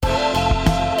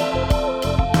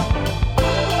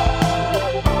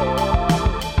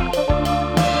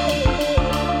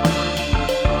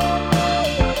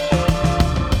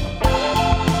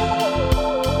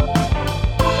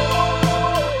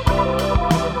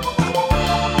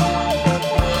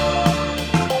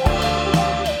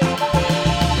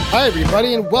Hi,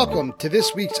 everybody, and welcome to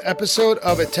this week's episode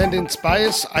of Attendance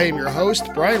Bias. I am your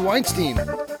host, Brian Weinstein.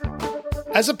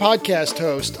 As a podcast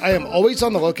host, I am always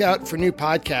on the lookout for new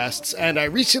podcasts, and I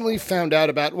recently found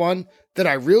out about one that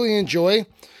I really enjoy,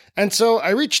 and so I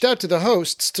reached out to the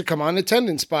hosts to come on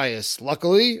Attendance Bias.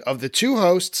 Luckily, of the two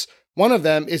hosts, one of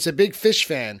them is a big Phish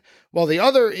fan, while the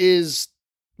other is,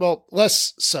 well,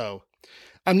 less so.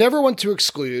 I'm never one to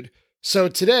exclude, so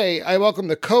today I welcome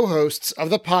the co-hosts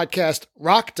of the podcast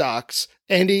Rock Docs,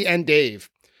 Andy and Dave.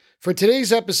 For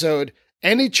today's episode,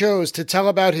 Andy chose to tell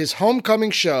about his homecoming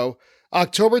show,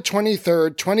 October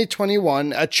 23rd,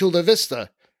 2021 at Chula Vista.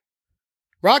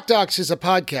 Rock Docs is a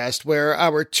podcast where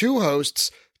our two hosts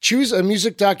choose a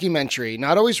music documentary,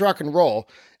 not always rock and roll,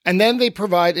 and then they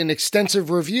provide an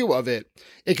extensive review of it.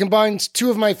 It combines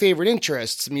two of my favorite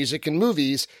interests, music and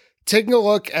movies, taking a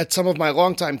look at some of my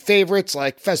longtime favorites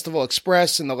like Festival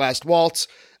Express and The Last Waltz,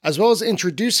 as well as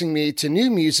introducing me to new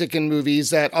music and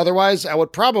movies that otherwise I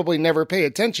would probably never pay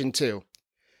attention to.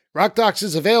 Rock Docs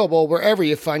is available wherever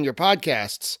you find your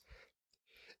podcasts.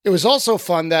 It was also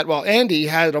fun that while Andy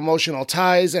had emotional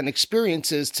ties and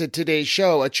experiences to today's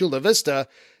show at Chula Vista,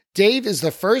 Dave is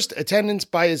the first Attendance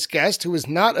Bias guest who is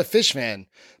not a Phish fan,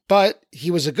 but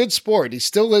he was a good sport. He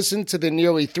still listened to the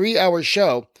nearly 3-hour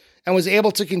show and was able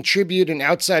to contribute an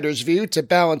outsider's view to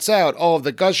balance out all of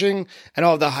the gushing and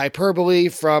all of the hyperbole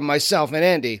from myself and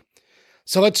Andy.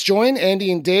 So let's join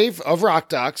Andy and Dave of Rock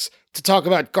Docs to talk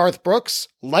about Garth Brooks,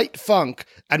 light funk,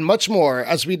 and much more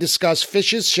as we discuss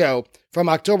Phish's show from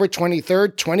October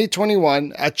 23rd,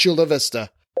 2021 at Chula Vista.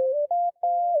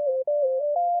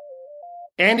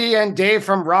 Andy and Dave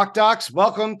from Rock Docs,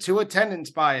 welcome to Attendance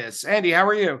Bias. Andy, how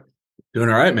are you? Doing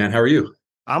all right, man. How are you?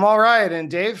 I'm all right. And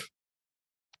Dave?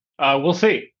 We'll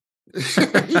see. So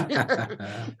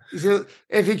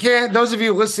if you can't, those of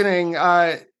you listening,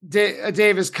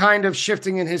 Dave is kind of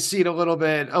shifting in his seat a little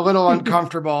bit, a little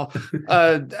uncomfortable.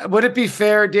 Would it be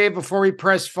fair, Dave, before we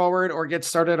press forward or get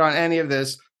started on any of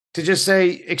this, to just say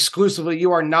exclusively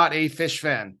you are not a Phish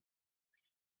fan?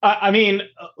 I mean,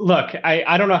 look,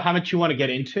 I don't know how much you want to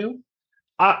get into.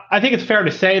 I think it's fair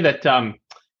to say that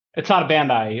it's not a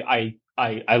band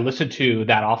I listen to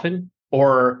that often,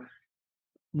 or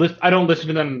I don't listen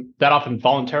to them that often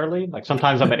voluntarily. Like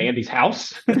sometimes I'm at Andy's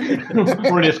house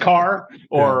or in his car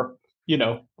or,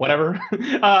 whatever.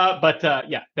 But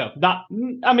not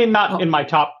in my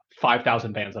top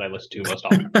 5,000 bands that I listen to most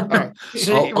often. Right.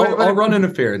 I'll run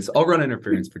interference. I'll run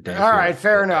interference for Dave. All right,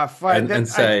 fair enough. And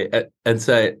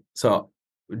say, so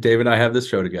Dave and I have this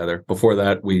show together. Before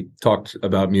that, we talked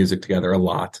about music together a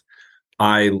lot.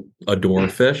 I adore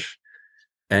Phish,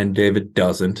 and David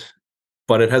doesn't.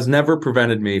 But it has never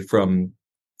prevented me from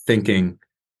thinking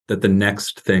that the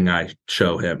next thing I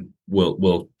show him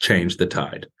will change the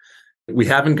tide. We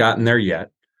haven't gotten there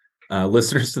yet.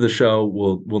 Listeners to the show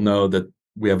will know that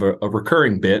we have a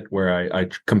recurring bit where I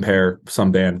compare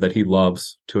some band that he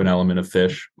loves to an element of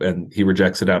Phish, and he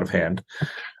rejects it out of hand.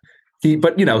 He's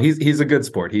a good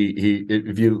sport. We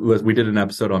did an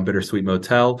episode on Bittersweet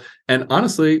Motel, and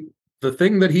honestly, the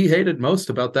thing that he hated most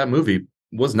about that movie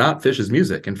was not Phish's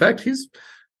music. In fact, he's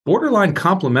borderline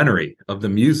complimentary of the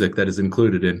music that is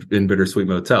included in Bittersweet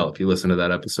Motel, if you listen to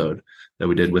that episode that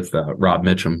we did with Rob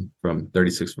Mitchum from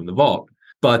 36 from the Vault.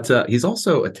 But he's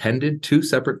also attended 2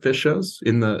 separate Phish shows,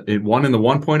 one in the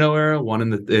 1.0 era, one in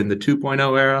the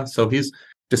 2.0 era. So he's,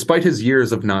 despite his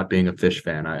years of not being a Phish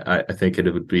fan, I think it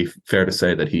would be fair to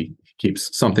say that he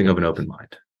keeps something of an open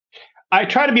mind. I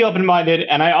try to be open-minded,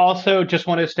 and I also just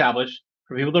want to establish,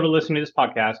 for people that are listening to this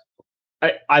podcast,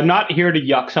 I'm not here to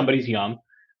yuck somebody's yum.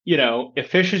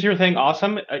 If Phish is your thing,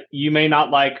 awesome. You may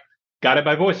not like Guided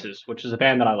by Voices, which is a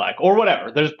band that I like, or whatever.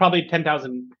 There's probably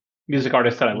 10,000 music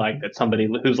artists that I like that somebody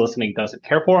who's listening doesn't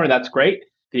care for, and that's great.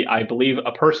 I believe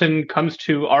a person comes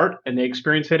to art and they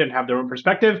experience it and have their own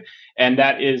perspective, and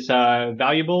that is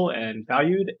valuable and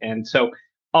valued. And so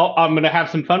I'm going to have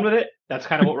some fun with it. That's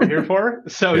kind of what we're here for.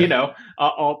 So,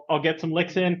 I'll get some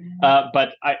licks in,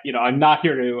 but I'm not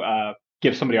here to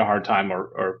give somebody a hard time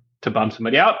or to bum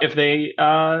somebody out. If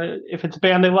it's a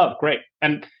band they love, great.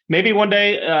 And maybe one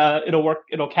day it'll work.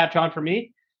 It'll catch on for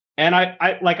me. And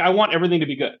I want everything to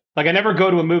be good. Like I never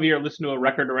go to a movie or listen to a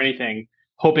record or anything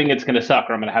hoping it's going to suck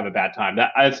or I'm going to have a bad time.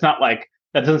 It's not like,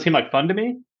 that doesn't seem like fun to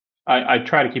me. I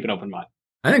try to keep an open mind.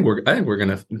 I think we're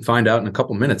going to find out in a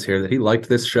couple minutes here that he liked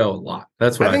this show a lot.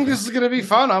 That's what I think. This is going to be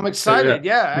fun. I'm excited.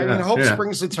 Hope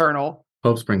springs eternal.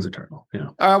 Hope springs eternal. Yeah.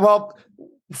 Well,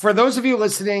 for those of you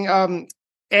listening,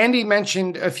 Andy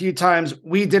mentioned a few times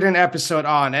we did an episode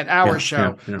on at our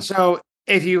show. Yeah. So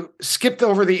if you skipped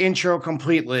over the intro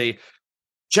completely,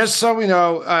 Just so we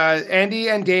know, Andy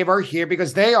and Dave are here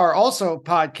because they are also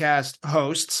podcast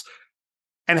hosts,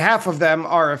 and half of them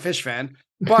are a Phish fan.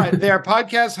 But they are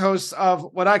podcast hosts of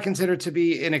what I consider to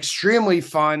be an extremely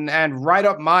fun and right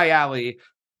up my alley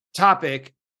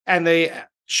topic. And the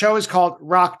show is called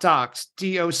Rock Docs,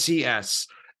 DOCS.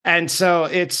 And so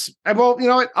well, you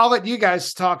know what? I'll let you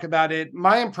guys talk about it.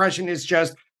 My impression is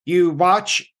just you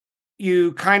watch,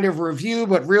 you kind of review,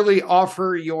 but really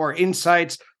offer your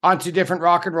insights onto different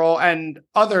rock and roll and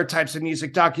other types of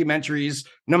music documentaries,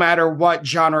 no matter what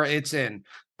genre it's in.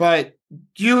 But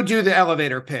you do the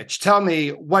elevator pitch. Tell me,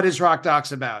 what is Rock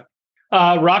Docs about?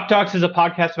 Rock Docs is a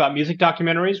podcast about music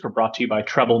documentaries. We're brought to you by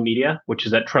Treble Media, which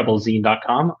is at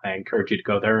treblezine.com. I encourage you to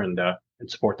go there and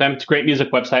support them. It's a great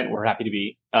music website. We're happy to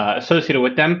be associated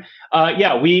with them.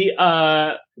 We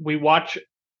watch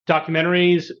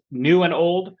documentaries, new and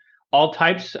old, all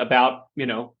types about,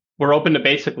 we're open to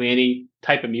basically any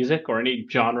type of music or any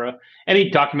genre, any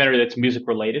documentary that's music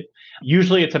related.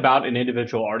 Usually it's about an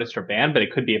individual artist or band, but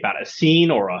it could be about a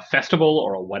scene or a festival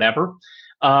or whatever.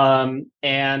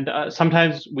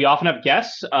 Sometimes we often have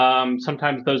guests.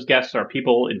 Sometimes those guests are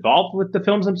people involved with the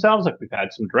films themselves. Like we've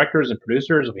had some directors and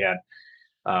producers. We had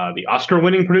the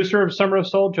Oscar-winning producer of Summer of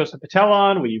Soul, Joseph Patel,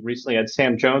 on. We recently had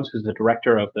Sam Jones, who's the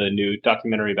director of the new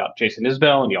documentary about Jason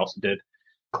Isbell, and he also did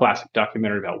classic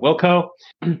documentary about Wilco.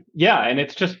 And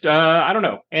it's just, I don't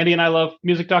know. Andy and I love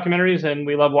music documentaries, and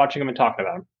we love watching them and talking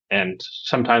about them. And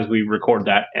sometimes we record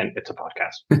that, and it's a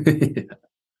podcast.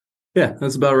 Yeah,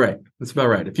 that's about right. That's about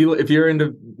right. If you're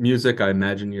into music, I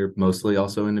imagine you're mostly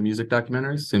also into music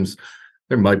documentaries. Seems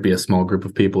there might be a small group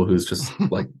of people who's just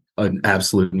like an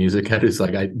absolute music head who's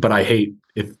like, but I hate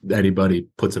if anybody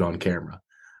puts it on camera.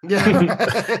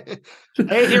 Yeah. I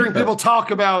hate hearing people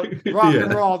talk about rock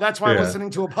and roll. That's why I'm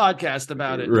listening to a podcast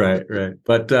about it. Right.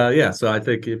 But so I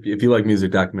think if you like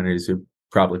music documentaries, you'll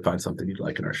probably find something you'd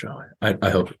like in our show. I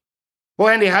hope. Well,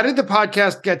 Andy, how did the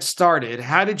podcast get started?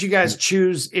 How did you guys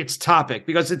choose its topic?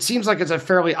 Because it seems like it's a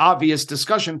fairly obvious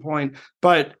discussion point,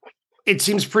 but it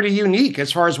seems pretty unique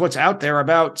as far as what's out there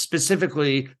about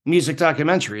specifically music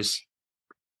documentaries.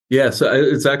 Yeah, so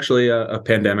it's actually a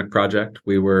pandemic project.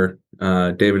 We were,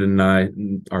 David and I,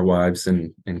 our wives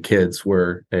and kids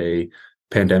were a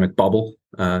pandemic bubble,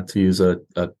 to use a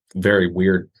very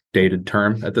weird dated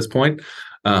term at this point.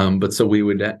 But so we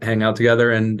would hang out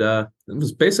together, and it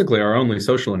was basically our only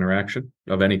social interaction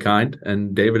of any kind.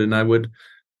 And David and I would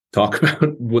talk about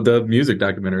the music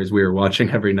documentaries we were watching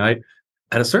every night.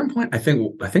 At a certain point, I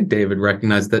think David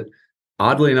recognized that,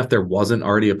 oddly enough, there wasn't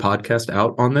already a podcast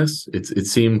out on this. It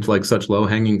seemed like such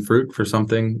low-hanging fruit for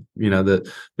something,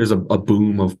 that there's a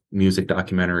boom of music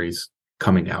documentaries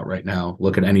coming out right now.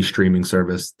 Look at any streaming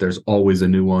service. There's always a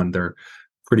new one. They're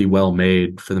pretty well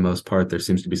made for the most part. There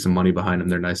seems to be some money behind them.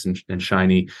 They're nice and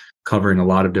shiny, covering a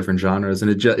lot of different genres.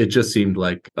 And it just seemed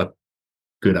like a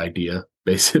good idea,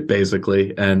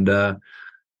 basically. And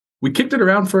we kicked it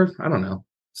around for, I don't know,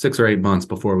 6 or 8 months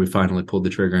before we finally pulled the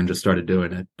trigger and just started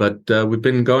doing it. But we've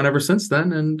been going ever since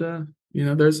then. And,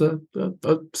 there's a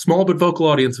small but vocal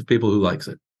audience of people who likes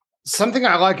it. Something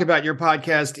I like about your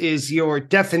podcast is your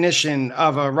definition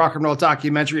of a rock and roll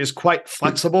documentary is quite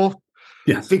flexible.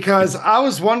 Yes. Because I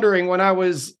was wondering when I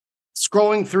was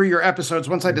scrolling through your episodes,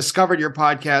 once I discovered your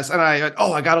podcast, and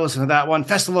I got to listen to that one.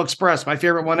 Festival Express, my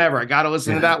favorite one ever. I got to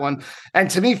listen to that one. And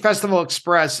to me, Festival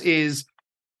Express is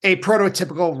a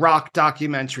prototypical rock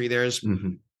documentary. There's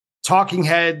talking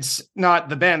heads, not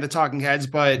the band, the Talking Heads,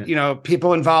 but,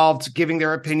 people involved giving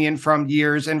their opinion from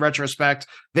years in retrospect.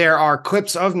 There are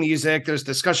clips of music. There's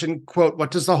discussion, quote,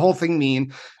 what does the whole thing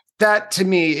mean? That to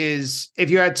me is,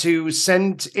 if you had to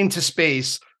send into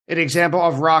space an example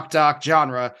of rock doc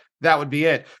genre, that would be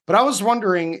it. But I was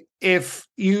wondering if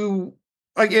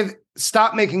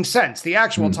Stop Making Sense, the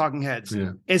actual Talking Heads,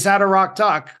 is that a rock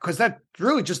doc? Because that's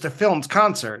really just a filmed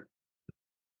concert.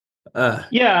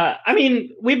 I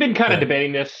mean, we've been kind of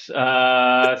debating this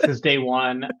since day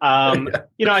one.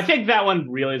 I think that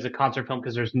one really is a concert film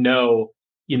because there's no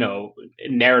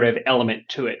narrative element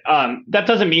to it. That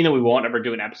doesn't mean that we won't ever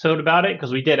do an episode about it,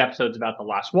 because we did episodes about The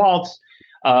Last Waltz,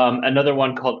 another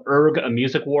one called Erg, A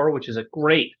Music War, which is a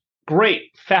great,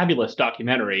 fabulous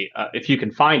documentary, if you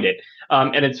can find it.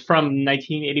 And it's from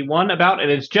 1981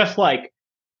 and it's just like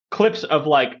clips of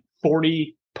like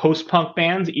 40 post-punk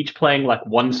bands, each playing like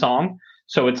one song.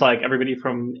 So it's like everybody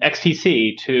from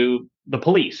XTC to The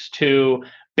Police to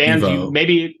bands Devo. you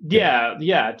maybe,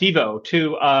 Devo,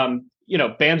 to,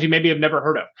 bands you maybe have never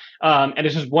heard of. And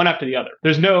it's just one after the other.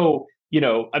 There's no,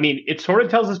 it sort of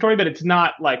tells the story, but it's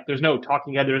not like there's no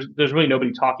talking head. There's really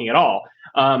nobody talking at all.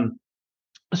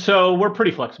 So we're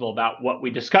pretty flexible about what we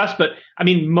discuss, but I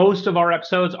mean, most of our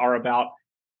episodes are about,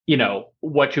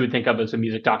 what you would think of as a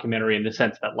music documentary in the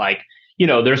sense that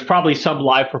there's probably some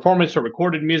live performance or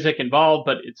recorded music involved,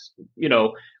 but it's,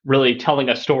 really telling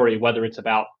a story, whether it's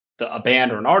about a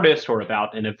band or an artist or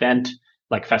about an event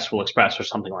like Festival Express or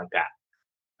something like that.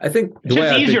 I think it's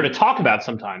just easier to talk about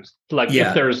sometimes,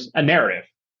 if there's a narrative.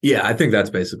 Yeah, I think that's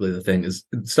basically the thing. Is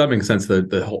it making sense?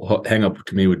 The whole hang up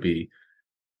to me would be,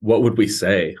 what would we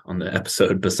say on the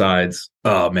episode besides,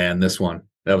 oh man, this one,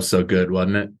 that was so good,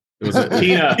 wasn't it? It was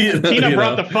Tina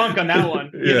brought the funk on that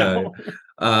one.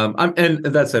 And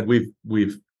that said,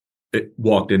 we've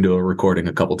walked into a recording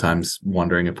a couple times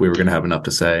wondering if we were going to have enough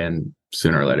to say, and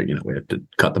sooner or later, we have to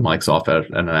cut the mics off at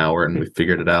an hour, and we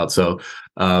figured it out. So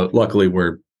luckily,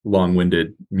 we're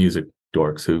long-winded music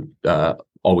dorks who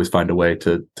always find a way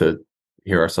to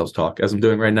hear ourselves talk, as I'm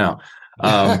doing right now.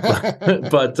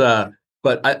 But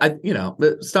I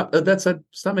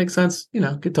stuff makes sense.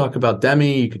 You could talk about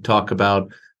Demi. You could talk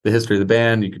about the history of the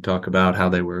band. You could talk about how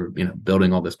they were,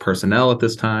 building all this personnel at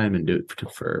this time and do it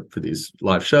for these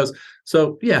live shows.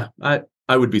 So yeah, I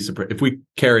would be surprised if we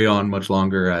carry on much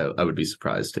longer. I would be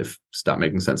surprised if Stop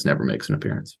Making Sense never makes an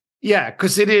appearance. Yeah,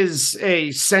 because it is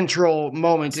a central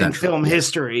moment in film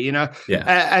history, Yeah.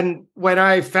 And when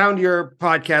I found your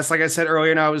podcast, like I said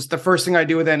earlier, now was the first thing I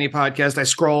do with any podcast. I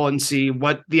scroll and see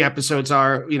what the episodes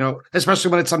are, especially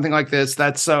when it's something like this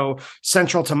that's so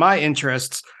central to my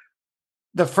interests.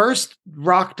 The first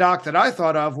rock doc that I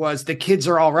thought of was The Kids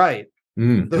Are All Right.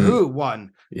 The Who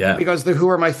one. Yeah. Because The Who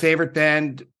are my favorite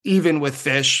band, even with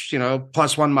Phish, +1,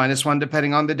 -1,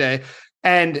 depending on the day.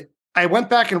 And I went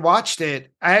back and watched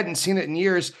it. I hadn't seen it in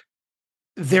years.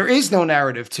 There is no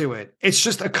narrative to it. It's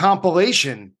just a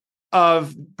compilation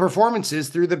of performances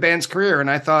through the band's career. And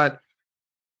I thought,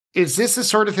 is this the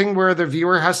sort of thing where the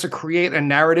viewer has to create a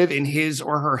narrative in his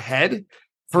or her head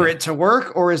for it to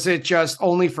work? Or is it just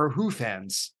only for Who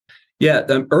fans? Yeah.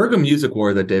 The Erga Music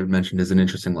War that David mentioned is an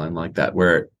interesting line like that,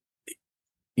 where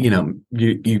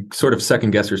you sort of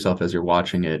second guess yourself as you're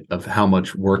watching it of how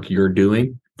much work you're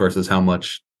doing versus how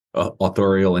much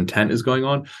authorial intent is going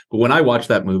on. But when I watched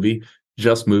that movie,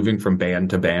 just moving from band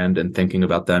to band and thinking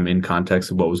about them in context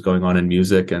of what was going on in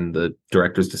music and the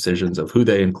director's decisions of who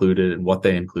they included and what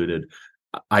they included,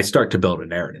 I start to build a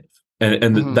narrative.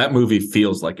 And that movie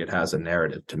feels like it has a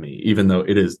narrative to me, even though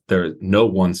it is there. No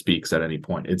one speaks at any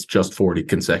point. It's just 40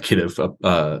 consecutive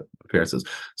appearances.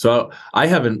 So I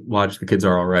haven't watched The Kids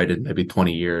Are All Right in maybe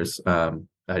 20 years. I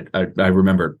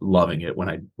remember loving it when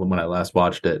I last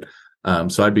watched it.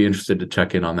 So I'd be interested to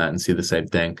check in on that and see the same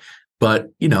thing. But,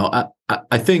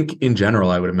 I think in general,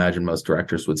 I would imagine most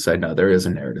directors would say, no, there is a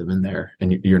narrative in there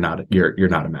and you're not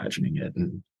imagining it.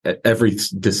 And every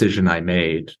decision I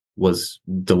made was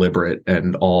deliberate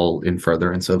and all in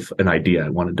furtherance of an idea I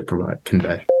wanted to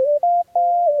convey.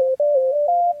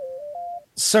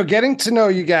 So getting to know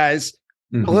you guys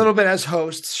a little bit as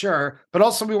hosts, sure. But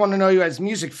also we want to know you as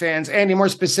music fans. Andy, more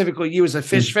specifically, you as a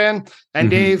Phish fan, and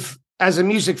Dave as a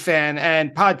music fan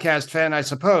and podcast fan, I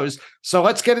suppose. So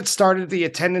let's get it started, the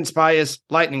attendance bias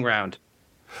lightning round.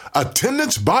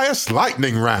 Attendance bias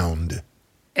lightning round.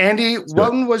 Andy,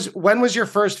 when was your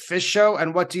first Phish show,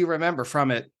 and what do you remember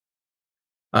from it?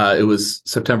 It was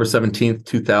September 17th,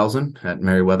 2000 at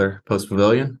Merriweather Post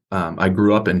Pavilion. I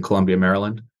grew up in Columbia,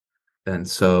 Maryland. And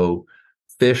so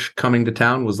Phish coming to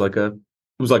town was like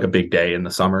a big day in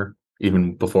the summer,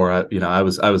 even before I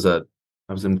was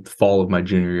in the fall of my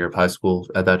junior year of high school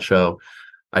at that show.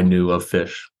 I knew of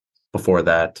Phish before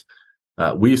that.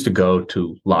 We used to go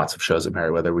to lots of shows at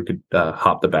Merriweather. We could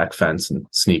hop the back fence and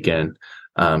sneak in.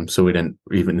 So we didn't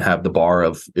even have the bar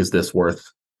of, is this worth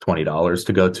 $20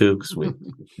 to go to? Because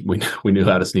we knew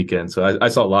how to sneak in. So I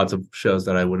saw lots of shows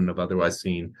that I wouldn't have otherwise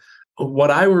seen.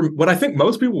 What I think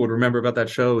most people would remember about that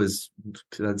show is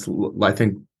that's, I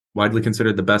think, widely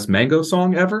considered the best Mango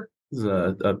song ever. It was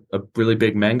a really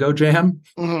big Mango jam.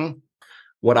 Mm-hmm.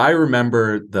 What I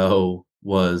remember though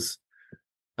was,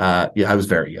 I was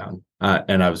very young,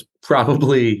 and I was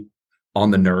probably on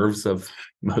the nerves of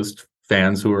most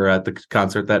fans who were at the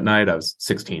concert that night. I was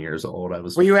 16 years old.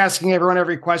 Were you asking everyone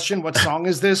every question? What song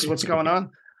is this? What's going on?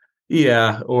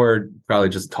 Yeah, or probably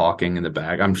just talking in the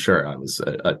back. I'm sure I was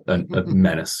a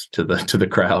menace to the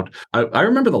crowd. I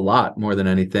remember the lot more than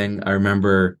anything. I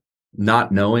remember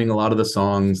not knowing a lot of the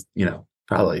songs.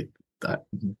 Probably I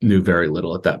knew very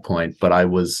little at that point. But I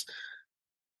was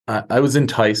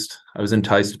enticed. I was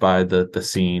enticed by the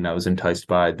scene. I was enticed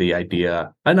by the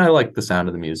idea, and I liked the sound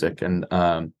of the music. And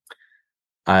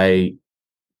I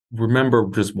remember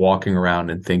just walking around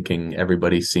and thinking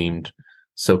everybody seemed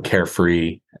so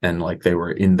carefree and like they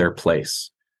were in their place.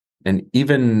 And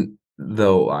even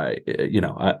though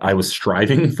I was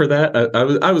striving for that,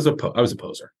 I was a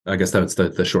poser. I guess that's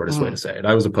the shortest way to say it.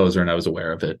 I was a poser and I was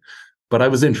aware of it, but I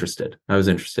was interested.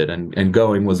 And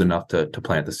going was enough to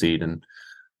plant the seed and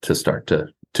to start to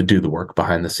do the work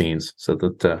behind the scenes so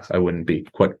that I wouldn't be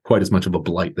quite as much of a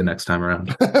blight the next time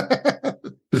around.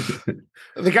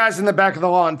 The guys in the back of the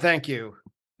lawn, thank you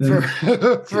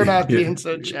for not being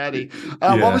so chatty.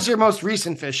 What was your most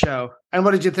recent Phish show, and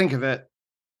what did you think of it?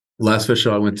 Last Phish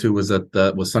show I went to was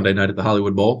Sunday night at the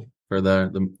Hollywood Bowl for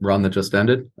the run that just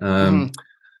ended.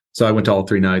 So I went to all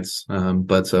 3 nights,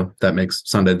 but so that makes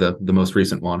Sunday the most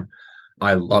recent one.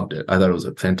 I loved it. I thought it was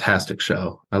a fantastic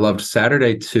show. I loved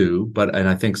Saturday too, and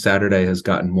I think Saturday has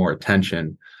gotten more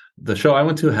attention. The show I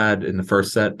went to had in the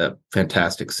first set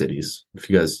fantastic cities. If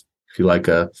you like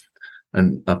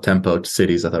an up-tempo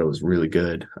cities, I thought it was really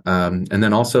good. And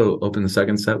then also opened the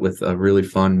second set with a really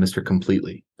fun Mr.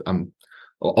 Completely. I'm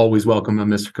always welcome on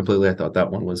Mr. Completely. I thought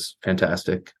that one was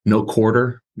fantastic. No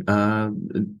Quarter got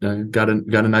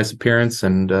a nice appearance,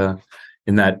 and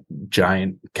in that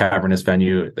giant cavernous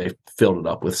venue, they filled it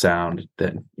up with sound.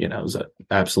 Then it was an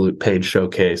absolute page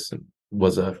showcase, and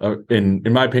was in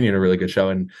my opinion a really good show.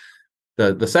 And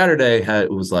the Saturday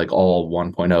was like all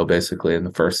 1.0 basically in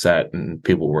the first set, and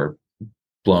people were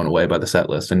blown away by the set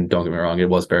list. And don't get me wrong, it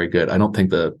was very good. I don't think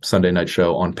the Sunday night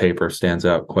show on paper stands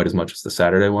out quite as much as the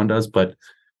Saturday one does, but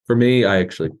for me, I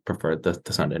actually preferred the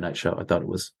Sunday night show. I thought it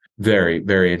was very,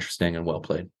 very interesting and well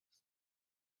played.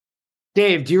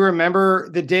 Dave, do you remember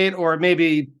the date, or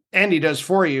maybe Andy does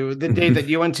for you, the date that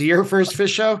you went to your first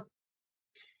Phish show?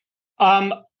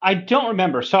 I don't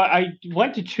remember. So I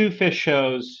went to 2 Phish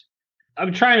shows. I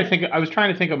was trying to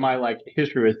think of my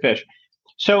history with Phish.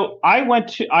 So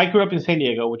I grew up in San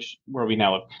Diego, where we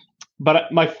now live.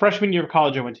 But my freshman year of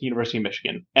college, I went to University of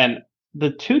Michigan. And the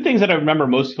 2 things that I remember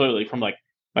most clearly from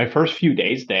my first few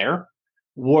days there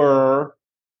were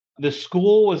this is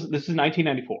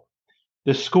 1994.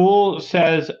 The school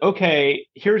says, okay,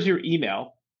 here's your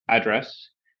email address.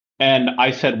 And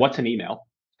I said, what's an email?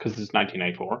 Because this is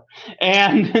 1994.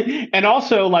 And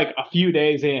also a few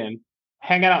days in,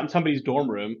 hanging out in somebody's dorm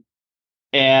room.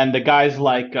 And the guy's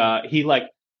he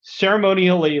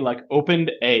ceremonially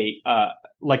opened a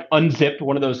unzipped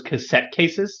one of those cassette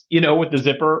cases, with the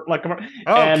zipper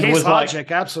and Case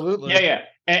Logic, absolutely. Yeah.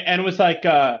 And was like,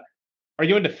 are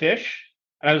you into Phish?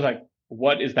 And I was like,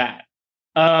 what is that?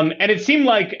 And it seemed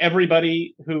like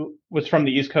everybody who was from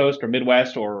the East Coast or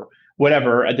Midwest or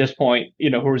whatever at this point,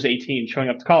 who was 18 showing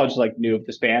up to college, knew of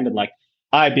this band. And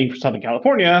I, being from Southern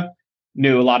California,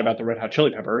 knew a lot about the Red Hot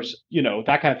Chili Peppers,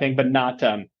 that kind of thing, but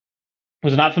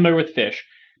was not familiar with Phish.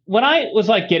 When I was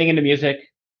getting into music,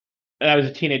 and I was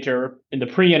a teenager in the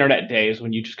pre-internet days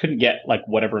when you just couldn't get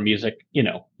whatever music,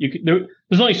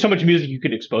 there's only so much music you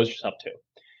could expose yourself to.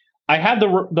 I had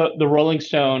the Rolling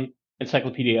Stone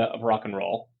Encyclopedia of Rock and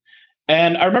Roll,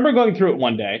 and I remember going through it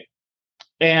one day,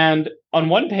 and on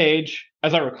one page,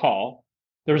 as I recall,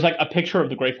 there was a picture of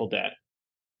the Grateful Dead.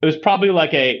 It was probably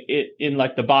in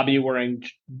the Bobby wearing,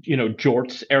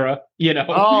 jorts era,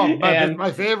 and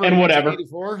my favorite, and whatever.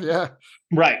 Yeah.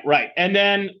 Right. And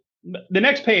then the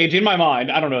next page in my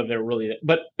mind, I don't know if they're really,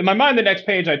 but in my mind, the next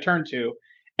page I turned to,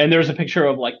 and there's a picture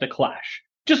of the Clash,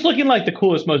 just looking like the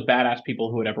coolest, most badass people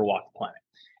who had ever walked the planet.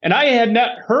 And I had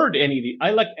not heard any of these.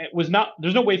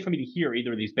 There's no way for me to hear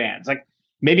either of these bands.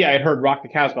 Maybe I had heard Rock the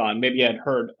Casbah, and maybe I had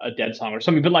heard a Dead song or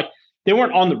something, but they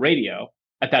weren't on the radio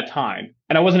at that time,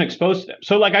 and I wasn't exposed to them.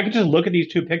 So I could just look at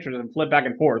these 2 pictures and flip back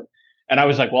and forth. And I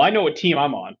was like, well, I know what team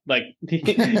I'm on. And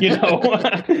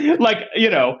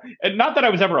not that I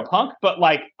was ever a punk, but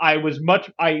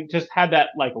I just had that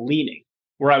leaning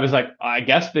where I was like, I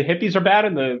guess the hippies are bad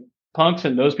and the punks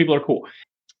and those people are cool.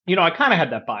 I kind of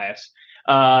had that bias,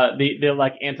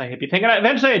 the anti-hippie thing. And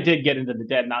eventually I did get into the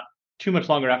Dead, not too much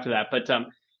longer after that. But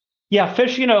yeah,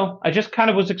 Phish, I just kind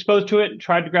of was exposed to it and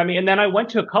tried to grab me. And then I went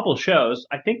to a couple shows.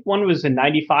 I think one was in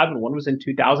 95 and one was in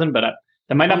 2000, but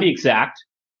that might not be exact.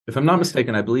 If I'm not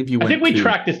mistaken, I believe you went I think we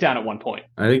tracked this down at one point.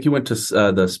 I think you went to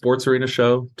the Sports Arena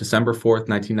show, December 4th,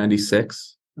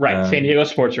 1996. Right, San Diego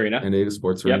Sports Arena. San Diego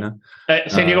Sports Arena.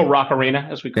 San Diego Rock Arena,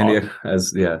 as we call it.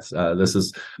 This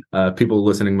is, people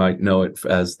listening might know it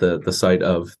as the site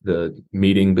of the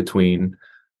meeting between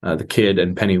the Kid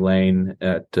and Penny Lane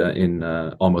in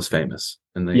Almost Famous.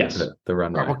 And the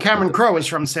run. Right, well, Cameron Crowe is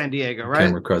from San Diego, right?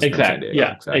 Cameron Crowe's from San Diego.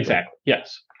 Yeah, exactly.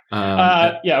 Yes.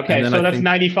 Okay. So that's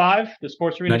 95, the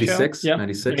Sports Arena 96, show? Yeah.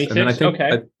 96. And then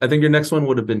I think your next one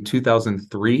would have been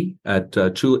 2003 at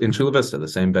Chula Vista, the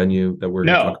same venue that we're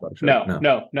going to talk about.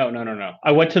 No.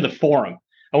 I went to the Forum.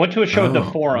 I went to a show at the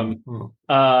Forum in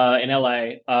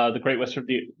LA, the Great Western,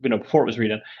 before it was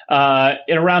redone,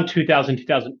 in around 2000.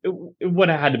 It would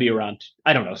have had to be around,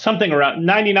 I don't know, something around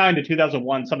 99 to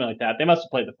 2001, something like that. They must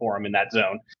have played the Forum in that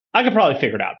zone. I could probably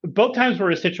figure it out. Both times were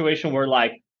a situation where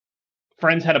like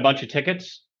friends had a bunch of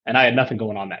tickets and I had nothing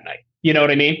going on that night. You know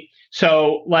what I mean?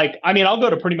 So like, I mean, I'll go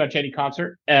to pretty much any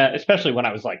concert, especially when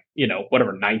I was like,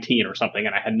 19 or something,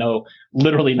 and I had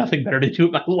literally nothing better to do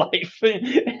with my life.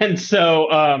 And so,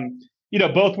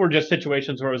 both were just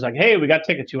situations where it was like, hey, we got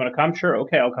tickets. You want to come? Sure.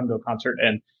 Okay. I'll come to a concert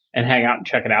and hang out and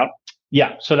check it out.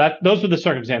 Yeah. So those were the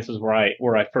circumstances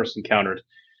where I first encountered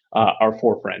our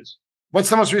four friends. What's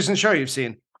the most recent show you've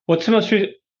seen? What's the most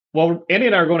recent? Well, Andy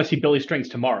and I are going to see Billy Strings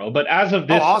tomorrow, but as of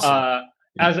this, awesome.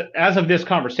 As of this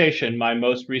conversation, my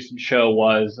most recent show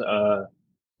was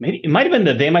maybe it might have been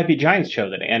the They Might Be Giants show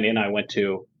that Andy and I went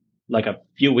to like a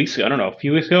few weeks ago. I don't know, a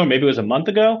few weeks ago, maybe it was a month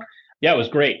ago. Yeah, it was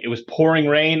great. It was pouring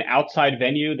rain, outside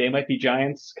venue. They Might Be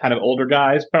Giants, kind of older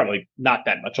guys, probably not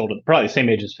that much older, probably the same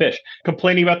age as Phish,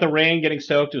 complaining about the rain, getting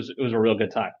soaked. It was a real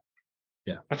good time.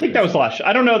 Yeah, I think that was the last show.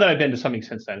 I don't know that I've been to something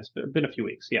since then. It's been a few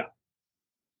weeks. Yeah.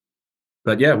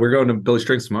 But yeah, we're going to Billy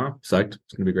Strings tomorrow. Psyched.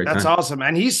 It's going to be a great time. That's awesome.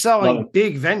 And he's selling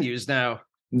big venues now.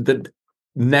 The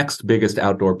next biggest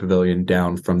outdoor pavilion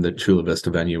down from the Chula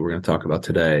Vista venue we're going to talk about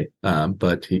today.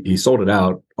 But he sold it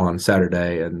out on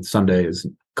Saturday, and Sunday is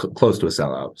close to a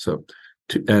sellout. So,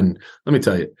 and let me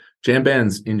tell you, jam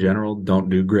bands in general don't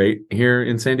do great here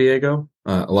in San Diego.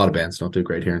 A lot of bands don't do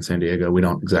great here in San Diego. We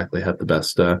don't exactly have the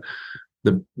best the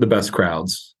best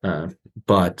crowds.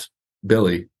 But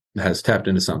Billy has tapped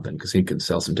into something because he can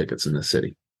sell some tickets in this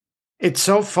city. It's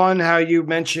so fun how you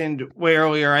mentioned way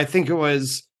earlier, I think it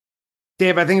was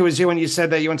Dave, I think it was you when you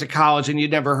said that you went to college and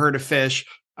you'd never heard of Phish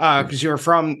because you were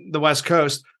from the West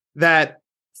Coast, that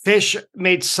Phish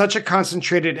made such a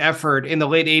concentrated effort in the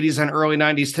late 80s and early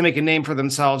 90s to make a name for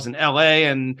themselves in LA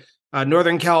and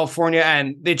Northern California,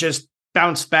 and they just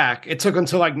bounced back. It took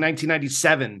until like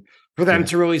 1997 for them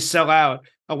to really sell out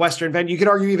a Western venue. You could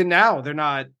argue even now they're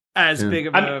not as big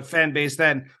of a fan base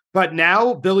then. But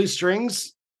now, Billy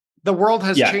Strings, the world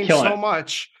has changed so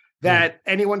much that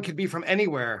anyone could be from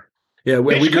anywhere. Yeah,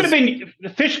 Phish could have been.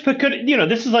 Phish could,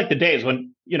 this is like the days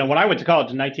when, when I went to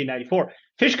college in 1994,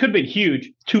 Phish could have been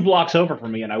huge 2 blocks over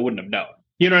from me and I wouldn't have known.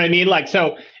 You know what I mean? Like,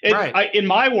 so in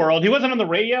my world, he wasn't on the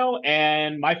radio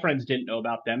and my friends didn't know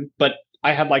about them, but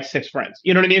I had like 6 friends.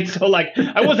 You know what I mean? So like,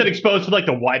 I wasn't exposed to like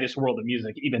the widest world of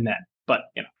music even then, but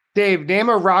Dave, name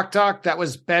a rock doc that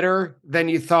was better than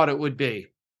you thought it would be.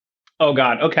 Oh,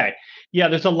 God. Okay. Yeah,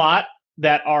 there's a lot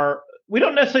that are, we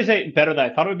don't necessarily say better than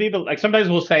I thought it would be, but like sometimes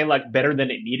we'll say like better than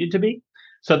it needed to be.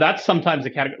 So that's sometimes the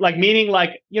category, like meaning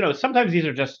like, sometimes these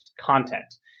are just content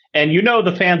and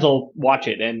the fans will watch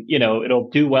it and, it'll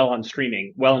do well on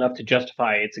streaming, well enough to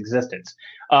justify its existence.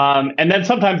 And then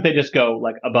sometimes they just go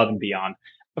like above and beyond.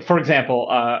 For example,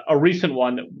 a recent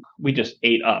one that we just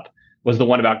ate up was the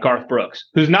one about Garth Brooks,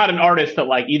 who's not an artist that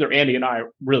like either Andy and I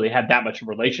really had that much of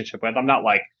a relationship with. I'm not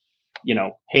like,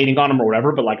 hating on him or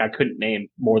whatever, but like I couldn't name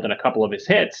more than a couple of his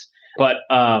hits. But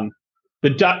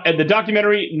the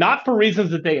documentary, not for reasons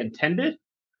that they intended,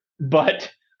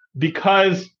 but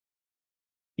because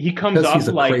he comes off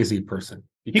like a crazy person.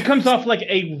 He comes off like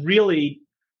a really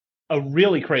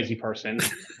crazy person,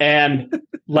 and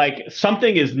like some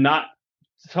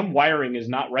wiring is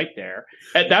not right there.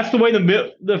 And that's the way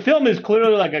the film is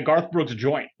clearly like a Garth Brooks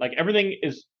joint. Like everything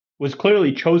was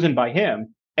clearly chosen by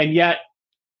him, and yet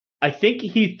I think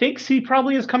he thinks he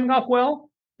probably is coming off well.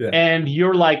 Yeah. And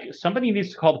you're like, somebody needs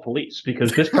to call the police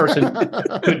because this person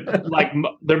could like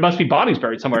there must be bodies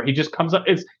buried somewhere. He just comes up.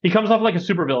 He comes off like a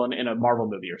supervillain in a Marvel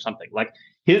movie or something. Like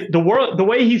the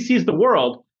way he sees the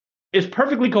world is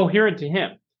perfectly coherent to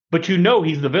him, but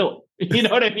he's the villain. You know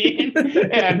what I mean?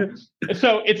 And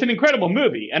so it's an incredible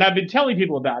movie. And I've been telling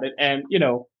people about it and,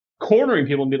 cornering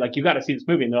people and be like, you got to see this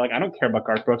movie. And they're like, I don't care about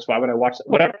Garth Brooks. Why would I watch that?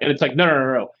 Whatever. And it's like,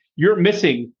 no. You're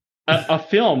missing a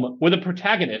film with a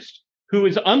protaginist who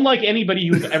is unlike anybody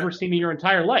you've ever seen in your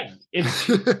entire life. It's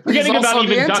forgetting about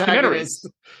even documentaries.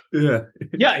 Yeah.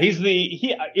 He's an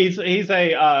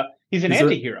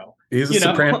anti-hero. He's a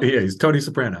soprano. Yeah, he's Tony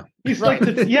Soprano. He's like,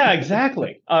 yeah,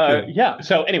 exactly. Yeah.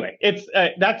 So anyway, it's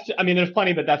there's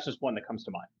plenty, but that's just one that comes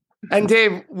to mind. And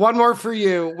Dave, one more for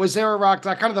you. Was there a rock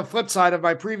doc? Kind of the flip side of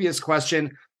my previous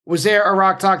question. Was there a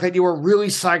rock doc that you were really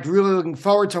psyched, really looking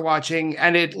forward to watching,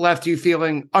 and it left you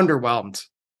feeling underwhelmed?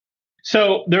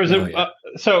 So there's I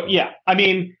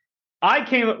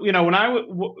came, when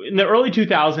in the early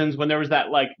 2000s, when there was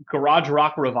that like garage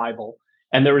rock revival,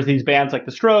 and there was these bands like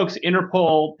the Strokes,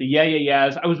 Interpol, the Yeah Yeah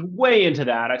Yeahs. I was way into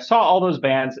that. I saw all those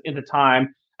bands at the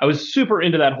time. I was super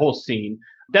into that whole scene.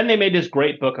 Then they made this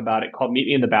great book about it called Meet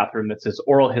Me in the Bathroom. That's this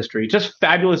oral history, just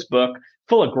fabulous book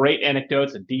full of great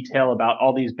anecdotes and detail about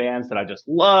all these bands that I just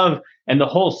love and the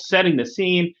whole setting the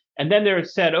scene. And then they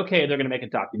said, okay, they're going to make a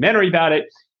documentary about it.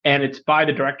 And it's by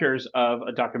the directors of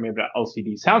a documentary about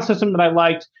LCD Sound System that I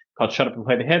liked called Shut Up and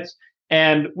Play the Hits.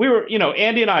 And we were,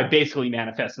 Andy and I basically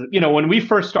manifested, when we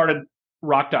first started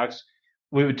Rock Docs,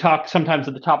 we would talk sometimes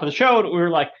at the top of the show. We were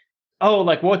like, oh,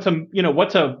 like what's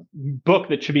a book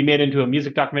that should be made into a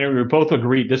music documentary? We both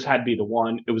agreed this had to be the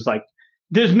one. It was like,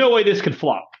 there's no way this could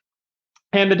flop.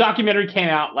 And the documentary came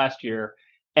out last year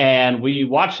and we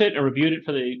watched it and reviewed it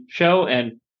for the show.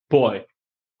 And boy,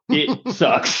 it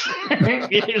sucks.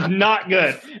 It is not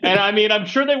good. And I mean, I'm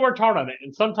sure they worked hard on it.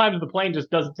 And sometimes the plane just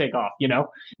doesn't take off,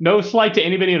 no slight to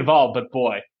anybody involved, but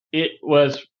boy, it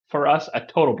was for us a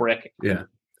total brick. Yeah.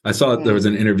 I saw there was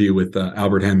an interview with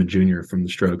Albert Hammond Jr. from The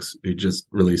Strokes, who just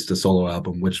released a solo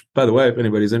album, which, by the way, if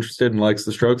anybody's interested and likes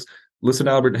The Strokes, listen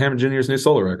to Albert Hammond Jr.'s new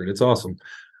solo record. It's awesome.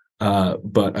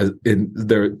 But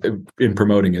in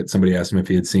promoting it, somebody asked him if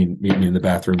he had seen Meet Me in the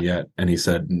Bathroom yet, and he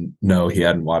said no, he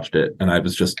hadn't watched it. And I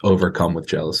was just overcome with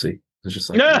jealousy. It was just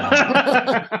like,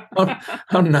 wow.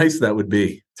 how nice that would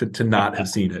be to not have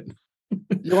seen it.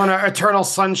 You want to eternal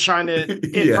sunshine it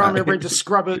from your brain, to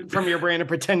scrub it from your brain and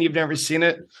pretend you've never seen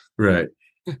it. Right.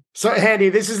 So, Handy,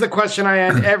 this is the question I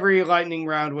end every lightning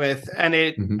round with. And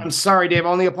I'm sorry, Dave,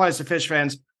 only applies to Phish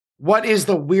fans. What is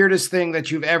the weirdest thing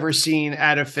that you've ever seen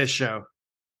at a Phish show?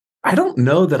 I don't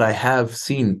know that I have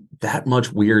seen that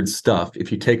much weird stuff if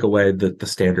you take away the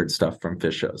standard stuff from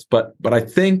Phish shows. But I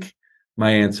think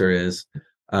my answer is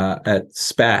at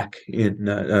SPAC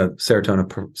in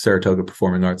Saratoga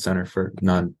Performing Arts Center for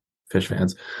non-Phish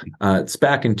fans.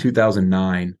 SPAC in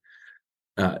 2009,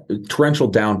 torrential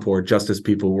downpour just as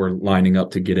people were lining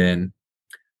up to get in.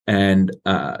 And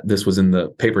this was in the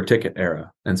paper ticket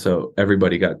era. And so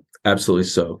everybody got absolutely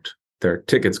soaked. Their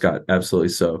tickets got absolutely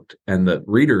soaked. And the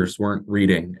readers weren't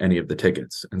reading any of the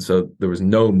tickets. And so there was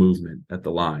no movement at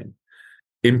the line.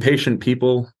 Impatient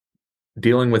people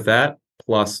dealing with that,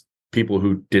 plus people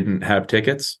who didn't have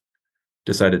tickets,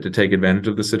 decided to take advantage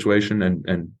of the situation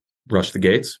and rush the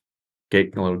gates, a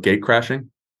little gate crashing.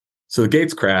 So the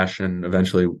gates crash, and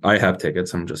eventually I have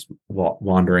tickets. I'm just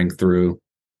wandering through,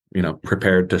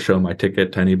 prepared to show my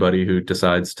ticket to anybody who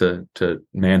decides to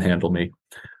manhandle me.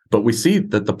 But we see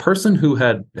that the person who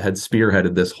had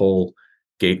spearheaded this whole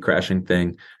gate crashing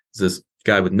thing is this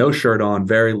guy with no shirt on,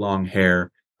 very long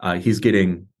hair. He's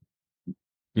getting,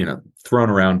 thrown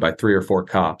around by 3 or 4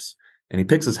 cops. And he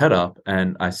picks his head up,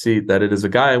 and I see that it is a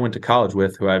guy I went to college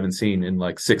with who I haven't seen in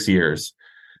like 6 years.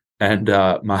 And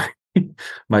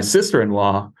my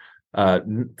sister-in-law,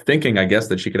 thinking, I guess,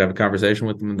 that she could have a conversation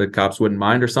with him, the cops wouldn't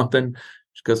mind or something,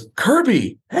 she goes,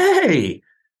 "Kirby, hey!"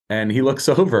 And he looks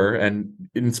over, and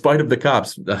in spite of the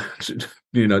cops,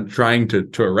 trying to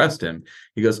arrest him,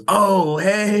 he goes, "Oh,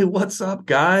 hey, what's up,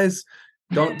 guys?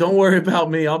 Don't worry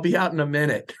about me. I'll be out in a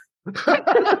minute."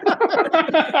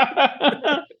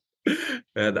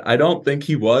 And I don't think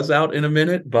he was out in a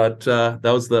minute, but that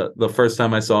was the first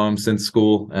time I saw him since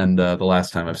school, and the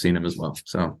last time I've seen him as well.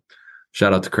 So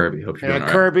shout out to Kirby. Hope you're doing all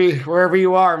right. Kirby, wherever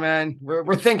you are, man,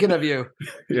 we're thinking of you.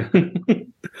 Yeah.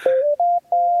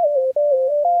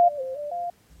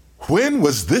 When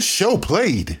was this show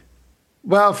played?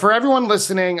 Well, for everyone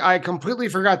listening, I completely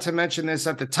forgot to mention this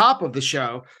at the top of the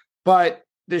show, but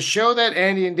the show that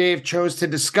Andy and Dave chose to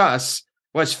discuss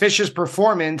was Phish's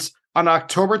performance on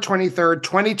October 23rd,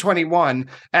 2021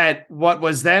 at what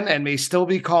was then and may still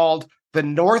be called the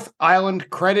North Island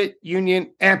Credit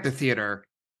Union Amphitheater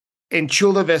in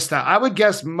Chula Vista. I would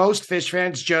guess most Phish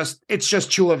fans it's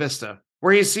just Chula Vista.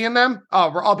 Were you seeing them?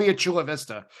 Oh, I'll be at Chula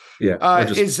Vista. Yeah.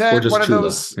 Is that one of Chula.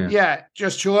 those? Yeah,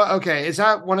 just Chula. Okay. Is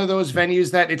that one of those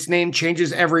venues that its name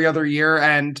changes every other year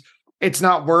and it's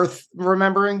not worth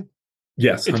remembering?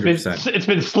 Yes, 100%. It's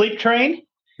been Sleep Train.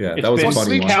 Yeah, that was a funny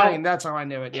Sleep one. Train, that's how I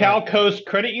knew it. Cal Coast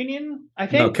Credit Union, I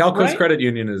think. No, Cal Coast right? Credit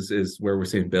Union is where we're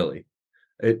seeing Billy.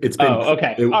 It's been. Oh,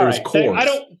 okay. It was Coors. I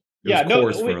don't. It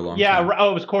was Coors for a long time.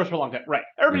 It was Coors for a long time. Right.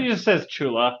 Everybody just says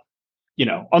Chula,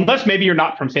 unless maybe you're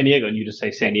not from San Diego and you just say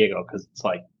San Diego because it's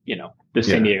like, the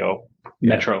San Diego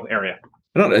metro area.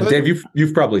 I don't know, Dave.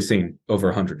 You've probably seen over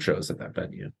 100 shows at that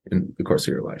venue in the course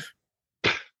of your life.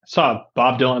 I saw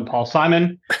Bob Dylan and Paul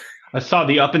Simon. I saw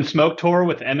the Up in Smoke tour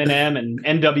with Eminem and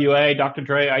NWA, Dr.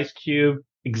 Dre, Ice Cube,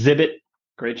 Exhibit.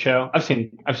 Great show.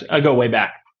 I go way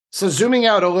back. So zooming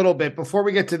out a little bit, before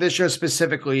we get to this show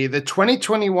specifically, the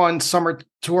 2021 summer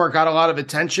tour got a lot of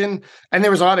attention, and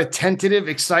there was a lot of tentative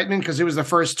excitement because it was the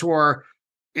first tour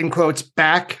in quotes,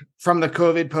 back from the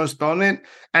COVID postponement,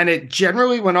 and it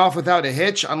generally went off without a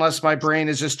hitch, unless my brain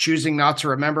is just choosing not to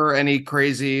remember any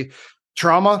crazy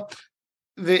trauma.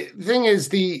 The thing is,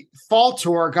 the fall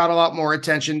tour got a lot more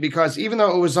attention because even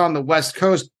though it was on the West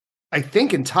Coast, I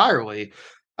think entirely,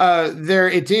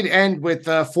 it did end with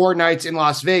 4 nights in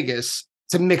Las Vegas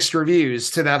to mixed reviews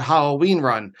to that Halloween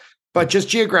run. But just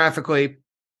geographically,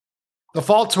 the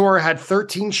fall tour had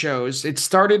 13 shows. It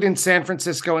started in San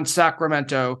Francisco and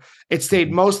Sacramento. It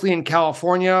stayed mostly in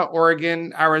California,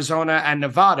 Oregon, Arizona, and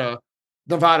Nevada.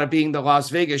 Nevada being the Las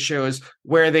Vegas shows,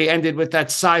 where they ended with that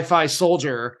Sci-Fi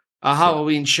Soldier, a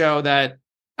Halloween show that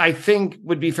I think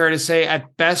would be fair to say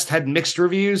at best had mixed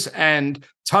reviews, and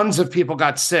tons of people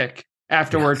got sick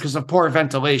afterward because of poor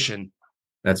ventilation.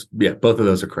 Both of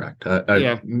those are correct.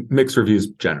 Mixed reviews,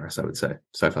 generous, I would say.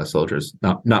 Sci-Fi Soldiers,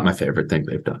 not my favorite thing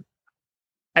they've done.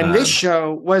 And this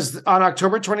show was on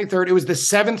October 23rd. It was the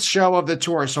 7th show of the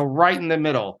tour, so right in the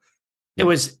middle. It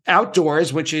was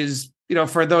outdoors, which is,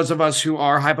 for those of us who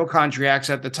are hypochondriacs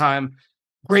at the time,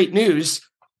 great news.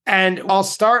 And I'll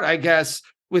start, I guess,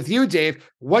 with you, Dave.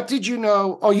 What did you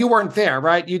know? Oh, you weren't there,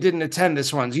 right? You didn't attend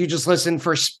this one. You just listened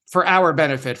for our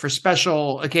benefit, for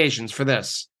special occasions for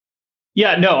this.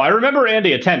 Yeah, no, I remember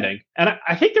Andy attending. And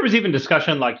I think there was even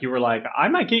discussion, like you were like, I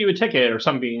might get you a ticket or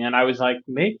something. And I was like,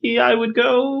 maybe I would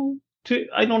go to,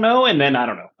 I don't know. And then I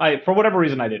don't know. For whatever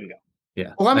reason, I didn't go.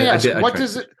 Yeah. Well, let me ask,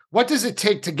 what does it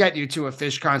take to get you to a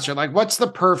Phish concert? Like, what's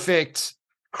the perfect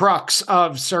crux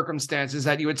of circumstances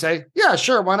that you would say, yeah,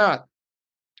 sure, why not?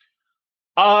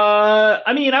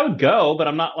 I mean, I would go, but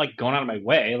I'm not like going out of my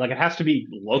way. Like, it has to be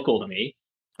local to me.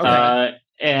 Okay.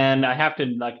 And I have to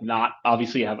like not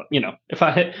obviously have, if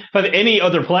I have any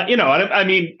other plan, I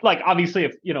mean, like, obviously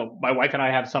if, my wife and I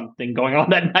have something going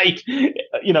on that night,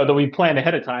 that we planned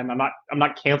ahead of time, I'm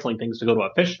not canceling things to go to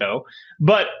a Phish show,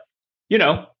 but,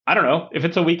 I don't know if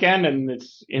it's a weekend and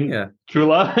it's in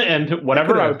Chula and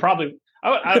whatever, I would probably,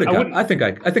 I think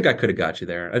I could have got you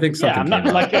there. I think something. Yeah, I'm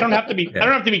not like, I don't have to be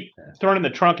thrown in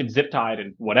the trunk and zip tied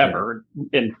and whatever,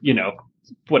 and,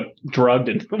 drugged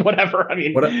and whatever. I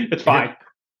mean, it's fine.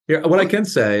 Yeah, what I can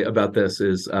say about this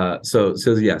is, so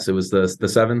yes, it was the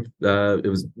 7th. It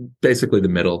was basically the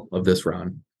middle of this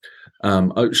run.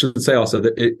 I should say also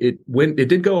that it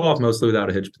did go off mostly without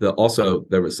a hitch. But also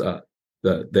there was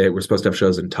they were supposed to have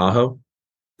shows in Tahoe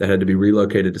that had to be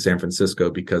relocated to San Francisco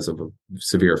because of a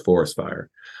severe forest fire,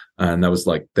 and that was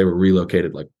like they were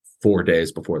relocated like 4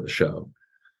 days before the show.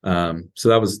 So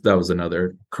that was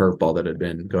another curveball that had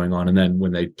been going on. And then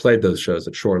when they played those shows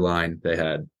at Shoreline,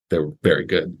 they were very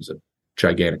good. It was a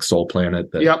gigantic Soul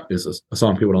Planet that is a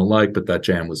song people don't like, but that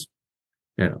jam was,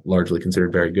 largely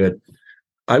considered very good.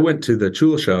 I went to the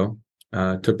Chula show,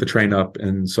 took the train up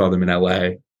and saw them in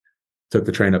LA, took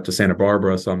the train up to Santa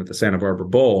Barbara, saw them at the Santa Barbara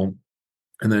Bowl,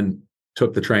 and then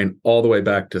took the train all the way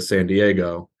back to San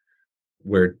Diego,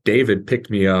 where David picked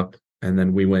me up, and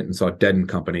then we went and saw Dead &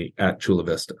 Company at Chula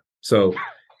Vista. So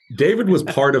David was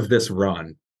part of this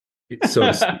run.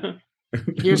 So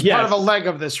he was part of a leg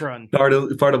of this run. Part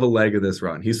of a leg of this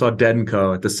run. He saw Dead &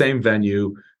 Co. at the same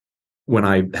venue when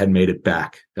I had made it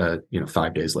back,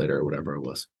 5 days later or whatever it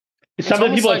was. Some of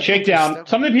the people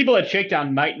at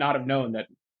Shakedown might not have known that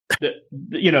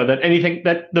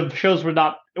the shows were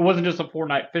not. It wasn't just a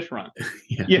 4-night Phish run.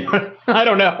 I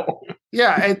don't know.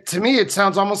 Yeah, and to me, it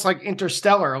sounds almost like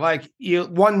Interstellar. Like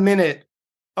 1 minute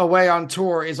away on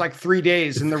tour is like 3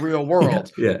 days in the real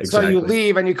world. Yeah, exactly. So you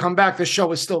leave and you come back, the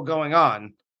show is still going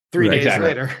on 3 days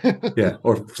later. Yeah,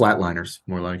 or Flatliners,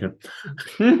 more like it.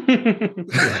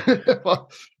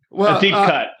 well, a deep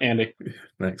cut, Andy.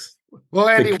 Thanks. Well,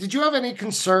 Andy, did you have any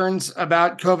concerns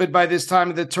about COVID by this time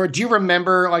of the tour? Do you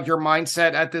remember like your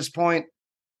mindset at this point?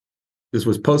 This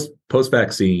was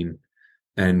post-vaccine,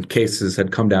 and cases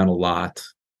had come down a lot.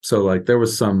 So like there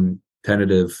was some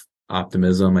tentative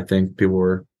optimism. I think people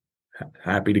were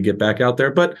happy to get back out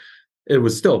there, but it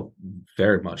was still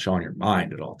very much on your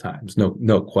mind at all times.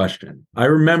 No question. I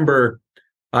remember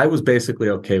I was basically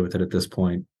okay with it at this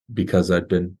point because I'd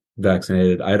been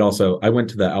vaccinated. I went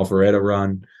to the Alpharetta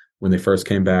run when they first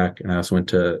came back, and I also went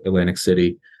to Atlantic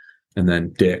City and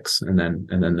then Dick's and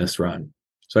then this run.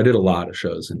 So I did a lot of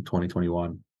shows in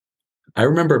 2021. I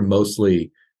remember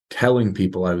mostly telling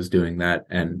people I was doing that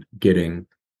and getting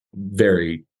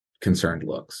very concerned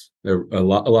looks. There were a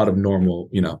lot of normal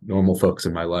folks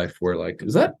in my life were like,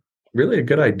 is that really a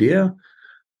good idea?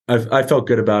 I felt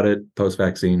good about it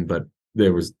post-vaccine, but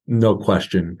there was no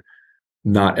question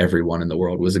not everyone in the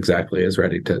world was exactly as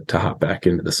ready to hop back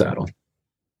into the saddle.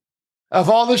 Of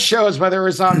all the shows, whether it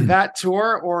was on that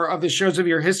tour or of the shows of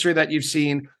your history that you've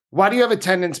seen, Why do you have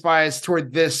attendance bias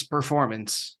toward this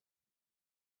performance?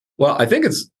 Well, I think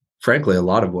it's frankly a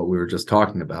lot of what we were just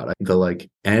talking about. The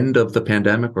end of the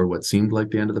pandemic, or what seemed like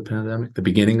the end of the pandemic, the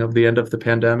beginning of the end of the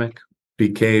pandemic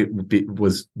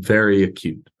was very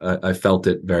acute. I felt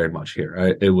it very much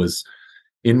here. It was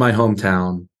in my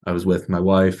hometown. I was with my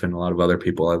wife and a lot of other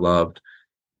people I loved,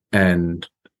 and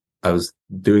I was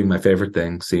doing my favorite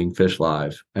thing, seeing Phish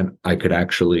live, and I could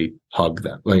actually hug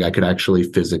them. Like, I could actually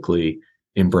physically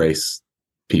embrace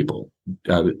people.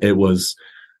 It was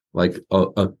like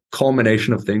a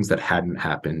culmination of things that hadn't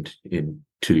happened in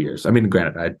 2 years. I mean,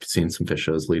 granted, I'd seen some Phish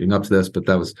shows leading up to this, but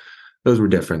those were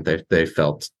different. They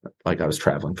felt like I was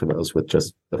traveling for those with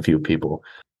just a few people.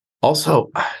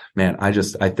 Also, man, I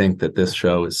think that this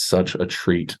show is such a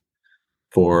treat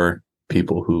for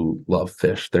people who love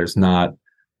Phish. There's not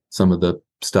some of the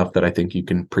stuff that I think you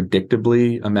can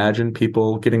predictably imagine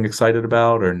people getting excited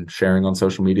about or sharing on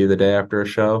social media the day after a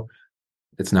show.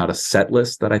 It's not a set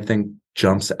list that I think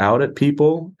jumps out at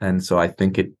people. And so I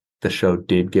think the show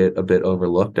did get a bit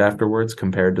overlooked afterwards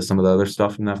compared to some of the other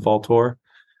stuff in that fall tour.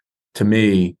 To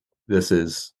me, this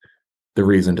is the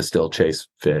reason to still chase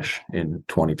Phish in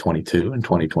 2022 and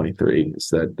 2023, is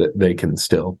that they can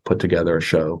still put together a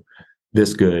show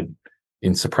this good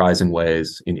in surprising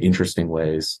ways, in interesting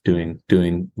ways,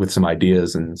 doing with some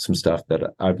ideas and some stuff that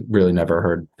I've really never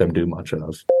heard them do much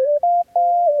of.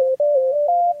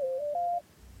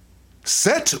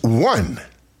 Set 1.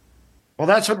 Well,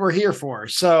 that's what we're here for.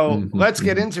 So let's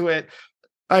get into it.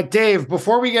 Dave,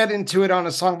 before we get into it on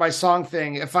a song by song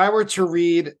thing, if I were to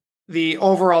read the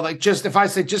overall, if I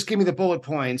said, just give me the bullet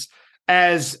points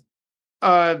as,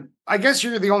 I guess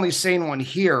you're the only sane one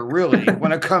here, really,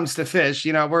 when it comes to Phish.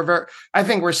 You know, I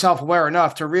think we're self-aware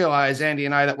enough to realize, Andy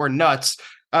and I, that we're nuts.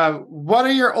 What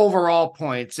are your overall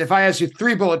points? If I ask you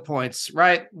 3 bullet points,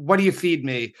 right? What do you feed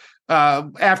me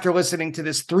after listening to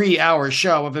this 3-hour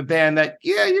show of a band that,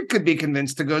 yeah, you could be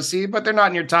convinced to go see, but they're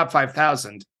not in your top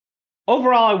 5,000?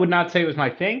 Overall, I would not say it was my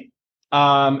thing.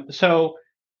 So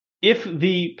if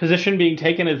the position being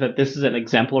taken is that this is an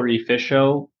exemplary Phish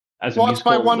show as a musical, it's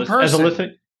by one person. As a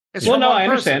listening, Well, no, I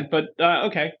understand, but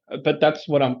okay. But that's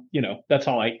what that's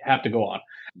all I have to go on.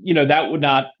 That would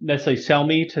not necessarily sell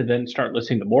me to then start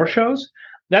listening to more shows.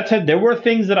 That said, there were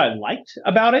things that I liked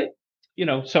about it,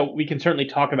 so we can certainly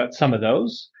talk about some of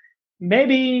those.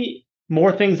 Maybe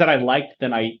more things that I liked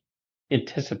than I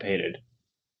anticipated.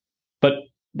 But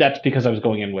that's because I was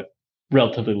going in with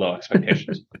relatively low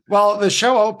expectations. Well, the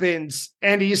show opens,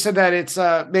 Andy, you said that it's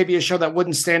maybe a show that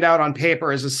wouldn't stand out on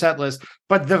paper as a set list,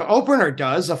 but the opener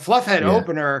does. A Fluffhead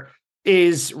opener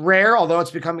is rare, although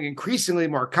it's becoming increasingly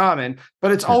more common,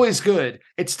 but it's always good.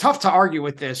 It's tough to argue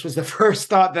with this, was the first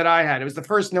thought that I had. It was the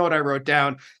first note I wrote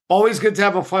down. Always good to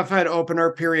have a Fluffhead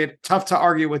opener, period. Tough to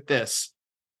argue with this.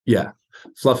 Yeah.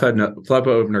 Fluffhead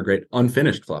opener, great.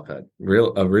 Unfinished Fluffhead,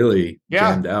 really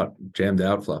jammed out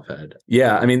Fluffhead.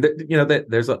 Yeah, I mean,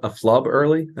 there's a flub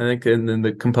early. I think in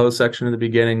the compose section in the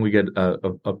beginning, we get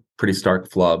a pretty stark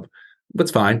flub, but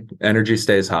it's fine. Energy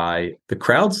stays high. The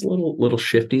crowd's a little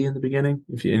shifty in the beginning.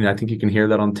 And I think you can hear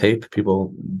that on tape.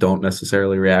 People don't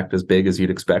necessarily react as big as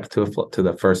you'd expect to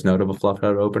the first note of a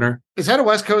Fluffhead opener. Is that a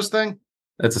West Coast thing?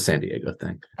 That's a San Diego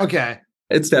thing. Okay.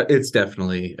 It's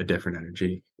definitely a different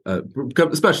energy.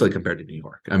 Especially compared to New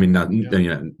York. I mean,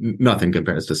 nothing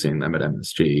compares to seeing them at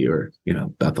MSG or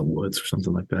Bethel Woods or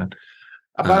something like that.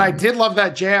 But I did love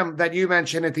that jam that you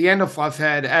mentioned at the end of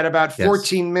Fluffhead at about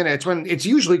 14 minutes when it's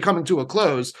usually coming to a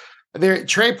close.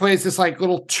 Trey plays this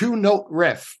little 2-note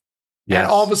riff. Yes. And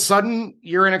all of a sudden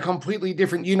you're in a completely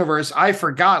different universe. I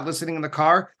forgot listening in the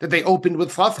car that they opened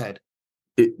with Fluffhead.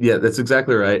 Yeah, that's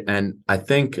exactly right. And I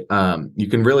think you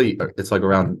can really, it's like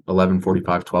around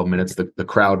 11:45, 12 minutes, the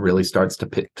crowd really starts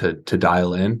to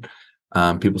dial in.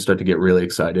 People start to get really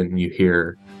excited and you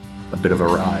hear a bit of a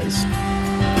rise.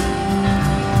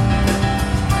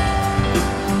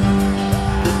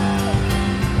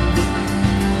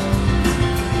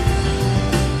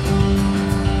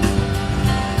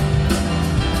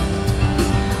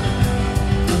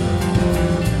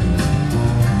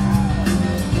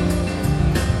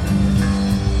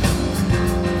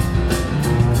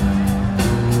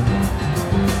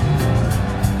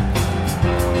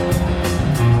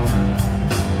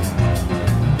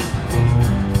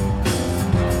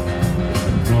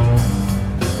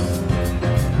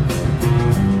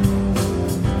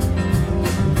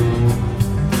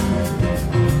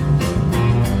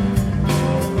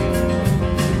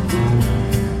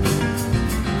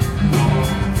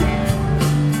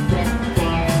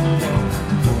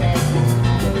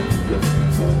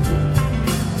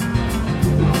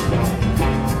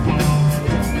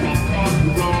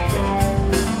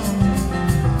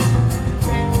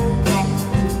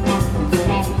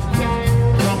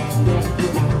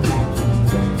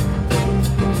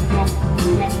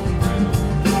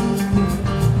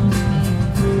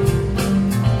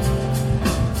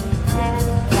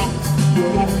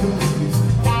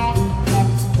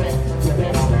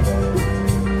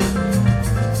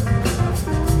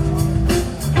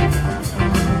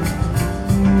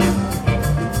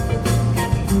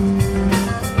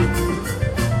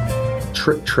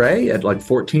 Trey at like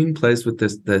 14 plays with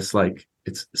this like,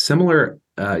 it's similar.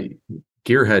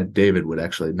 Gearhead David would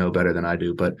actually know better than I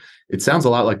do, but it sounds a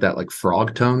lot like that like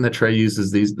frog tone that Trey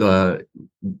uses in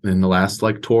the last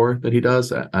like tour that he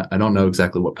does. I don't know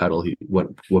exactly what pedal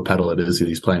what pedal it is that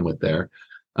he's playing with there,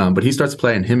 but he starts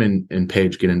playing. Him and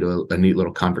Paige get into a neat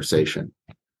little conversation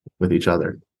with each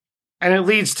other, and it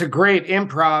leads to great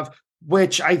improv,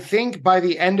 which I think by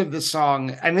the end of the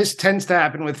song, and this tends to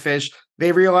happen with Phish,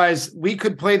 they realize we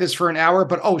could play this for an hour,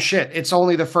 but oh shit, it's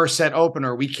only the first set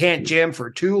opener. We can't jam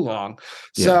for too long.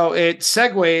 Yeah. So it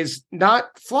segues,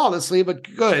 not flawlessly,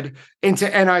 but good, into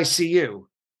NICU,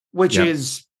 which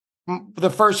is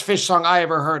the first Phish song I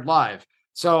ever heard live.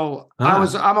 So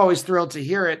I'm always thrilled to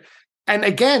hear it. And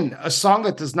again, a song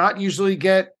that does not usually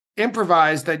get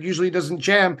improvised, that usually doesn't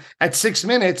jam at 6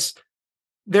 minutes.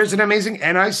 There's an amazing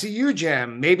NICU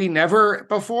jam. Maybe never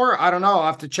before. I don't know. I'll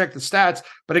have to check the stats.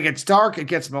 But it gets dark. It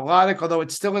gets melodic. Although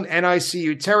it's still in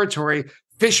NICU territory,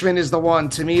 Fishman is the one,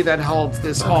 to me, that holds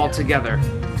this all together.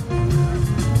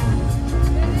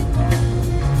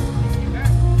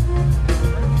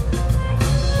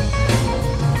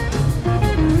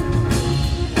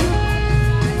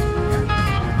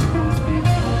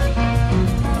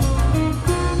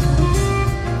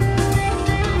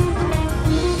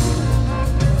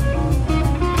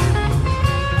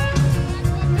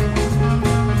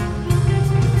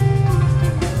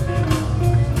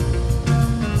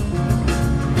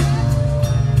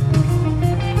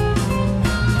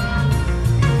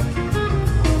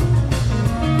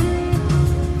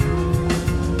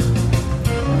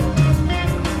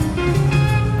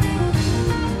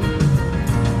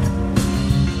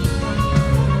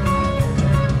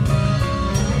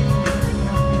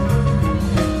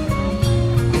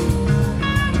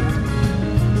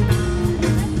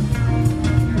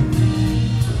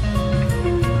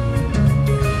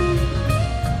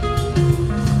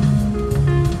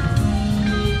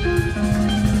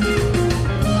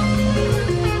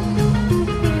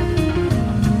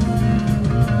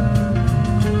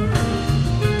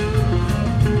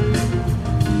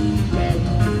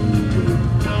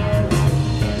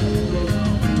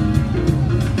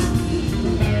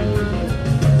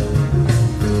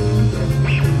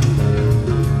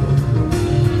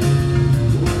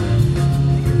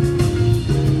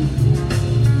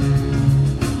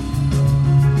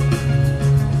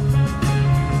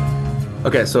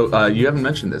 Okay, so you haven't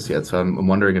mentioned this yet, so I'm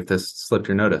wondering if this slipped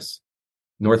your notice.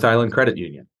 North Island Credit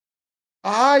Union.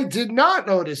 I did not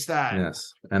notice that.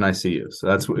 Yes, NICU. So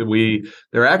that's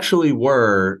there actually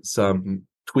were some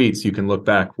tweets you can look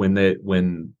back when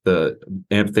the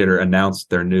amphitheater announced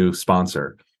their new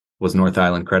sponsor was North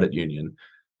Island Credit Union.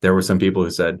 There were some people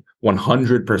who said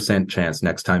 100% chance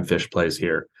next time Phish plays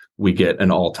here, we get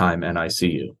an all-time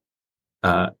NICU.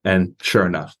 And sure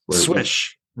enough,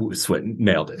 swish.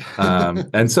 Nailed it.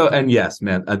 And yes,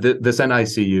 man, this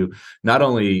NICU, not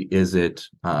only is it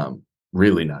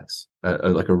really nice,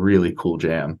 like a really cool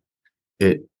jam,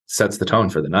 it sets the tone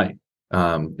for the night.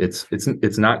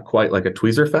 It's not quite like a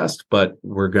Tweezer Fest, but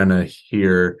we're gonna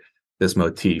hear this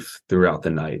motif throughout the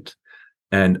night.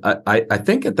 And I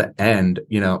think at the end,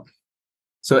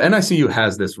 so NICU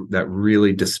has that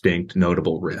really distinct,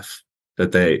 notable riff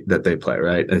that they play,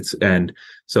 right? And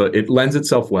so it lends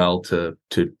itself well to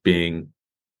being,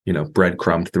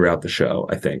 breadcrumbed throughout the show,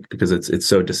 I think, because it's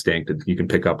so distinct and you can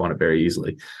pick up on it very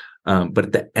easily. But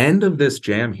at the end of this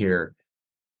jam here,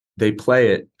 they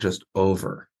play it just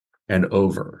over and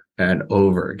over and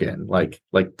over again, like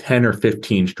 10 or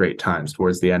 15 straight times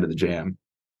towards the end of the jam.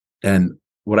 And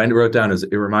what I wrote down is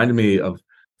it reminded me of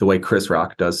the way Chris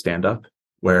Rock does stand up,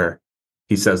 where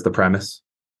he says the premise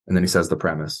and then he says the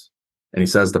premise. And he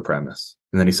says the premise,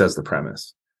 and then he says the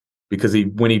premise, because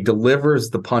when he delivers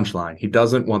the punchline, he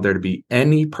doesn't want there to be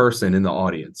any person in the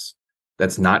audience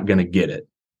that's not going to get it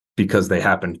because they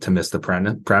happen to miss the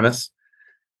premise.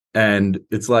 And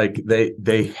it's like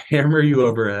they hammer you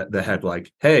over the head, like,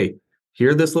 "Hey,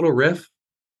 hear this little riff?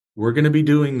 We're going to be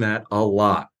doing that a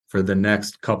lot for the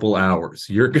next couple hours.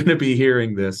 You're going to be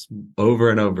hearing this over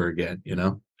and over again."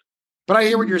 But I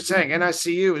hear what you're saying.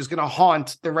 NICU is going to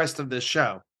haunt the rest of this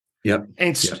show. Yep.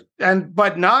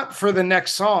 But not for the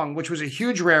next song, which was a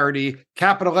huge rarity.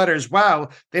 Capital letters. Wow.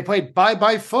 They played Bye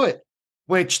Bye Foot,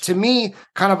 which to me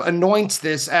kind of anoints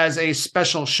this as a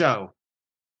special show.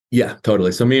 Yeah,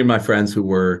 totally. So me and my friends who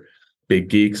were big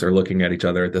geeks are looking at each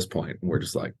other at this point. And we're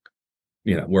just like,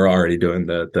 we're already doing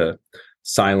the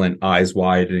silent eyes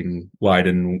widening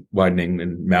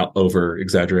and mouth over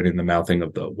exaggerating the mouthing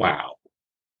of the wow.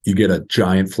 You get a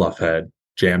giant fluff head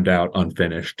jammed out,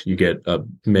 unfinished. You get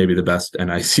maybe the best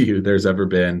NICU there's ever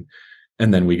been.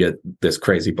 And then we get this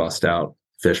crazy bust out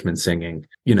Fishman singing,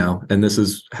 and this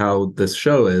is how this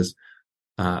show is.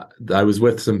 I was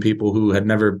with some people who had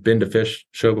never been to Phish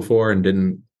show before and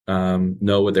didn't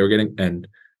know what they were getting, and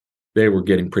they were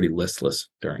getting pretty listless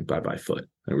during Bye Bye Foot.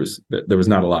 There was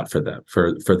not a lot for them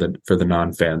for the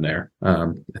non-fan there. I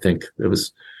think it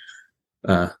was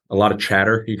a lot of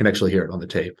chatter. You can actually hear it on the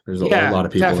tape. There's a lot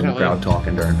of people in the crowd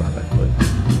talking during Bye Bye Foot.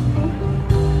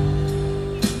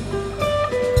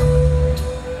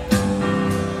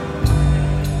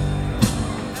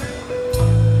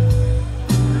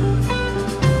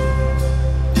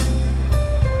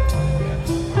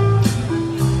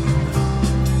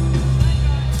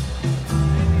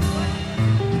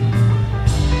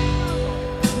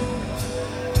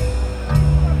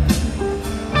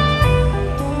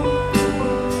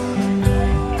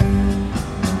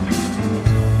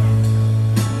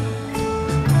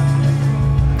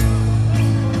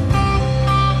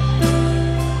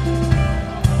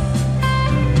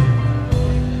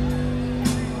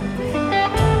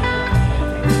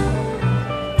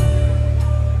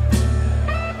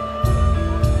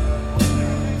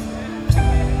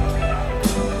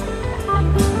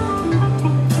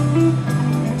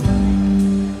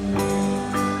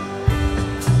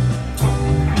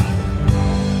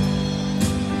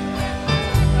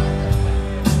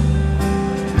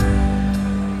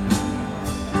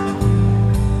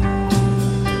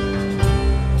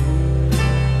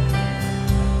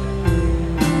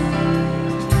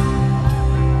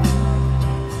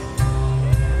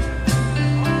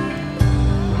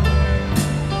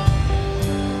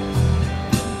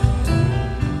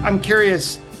 I'm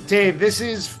curious, Dave, this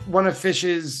is one of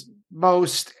Phish's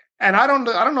most, and I don't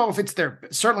know if it's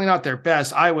certainly not their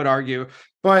best, I would argue,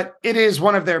 but it is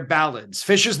one of their ballads.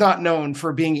 Phish is not known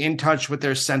for being in touch with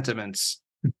their sentiments.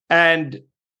 And,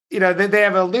 they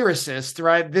have a lyricist,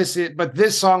 right? But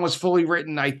this song was fully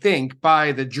written, I think,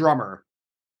 by the drummer.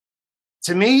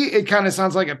 To me, it kind of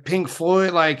sounds like a Pink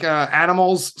Floyd, like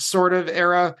Animals sort of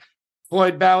era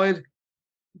Floyd ballad.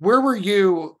 Where were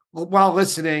you while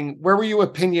listening? Where were you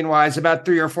opinion-wise about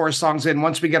 3 or 4 songs in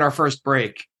once we get our first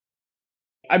break?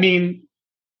 I mean,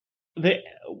 the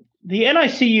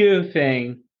NICU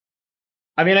thing,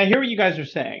 I mean, I hear what you guys are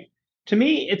saying. To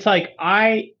me, it's like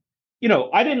I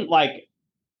didn't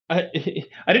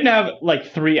have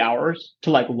like 3 hours to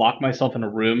like lock myself in a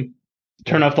room,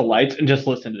 turn off the lights, and just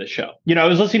listen to the show. I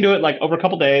was listening to it like over a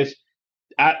couple days,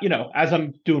 as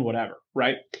I'm doing whatever,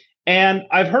 right? And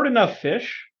I've heard enough Phish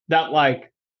that like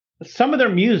some of their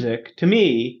music, to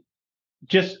me,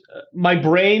 just my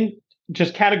brain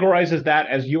just categorizes that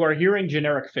as you are hearing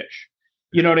generic Phish.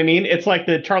 You know what I mean? It's like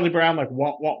the Charlie Brown, like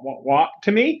wah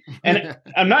to me. And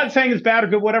I'm not saying it's bad or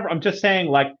good, whatever. I'm just saying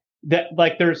like that,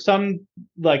 like there's some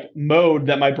like mode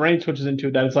that my brain switches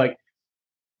into that is like,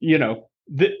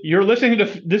 you're listening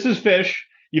to this is Phish.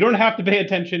 You don't have to pay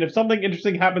attention. If something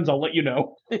interesting happens, I'll let you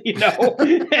know.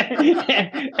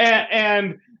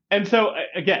 and so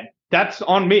again, that's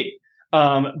on me.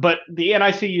 But the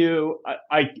NICU,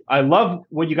 I love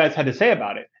what you guys had to say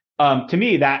about it. To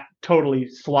me, that totally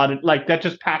slotted, like that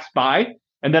just passed by.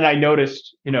 And then I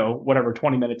noticed,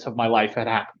 20 minutes of my life had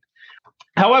happened.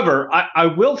 However, I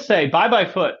will say Bye Bye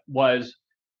Foot was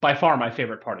by far my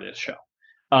favorite part of this show.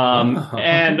 And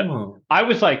I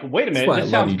was like, wait a minute. That's why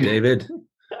this I love sounds you, good. David.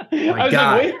 I was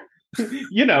like,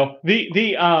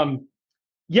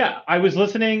 wait, I was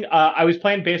listening. I was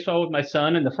playing baseball with my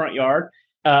son in the front yard.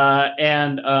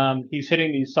 And he's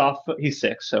hitting these soft, he's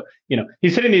 6. So,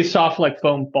 he's hitting these soft, like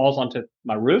foam balls onto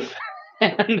my roof,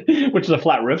 which is a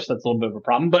flat roof. So that's a little bit of a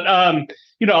problem. But, all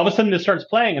of a sudden this starts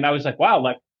playing and I was like, wow,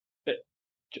 like,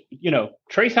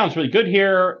 Trey sounds really good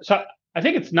here. So I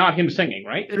think it's not him singing,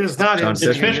 right? It is not him.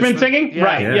 It's Fishman singing? Yeah.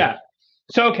 Right. Yeah.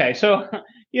 So, okay. So,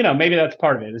 maybe that's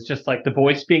part of it. It's just like the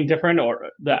voice being different, or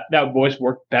that voice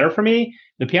worked better for me.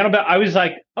 The piano, I was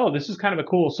like, oh, this is kind of a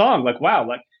cool song. Like, wow.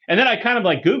 Like, and then I kind of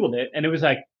like Googled it and it was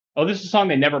like, oh, this is a song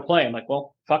they never play. I'm like,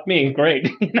 well, fuck me. Great.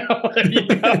 There you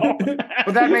go.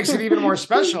 But that makes it even more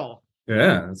special.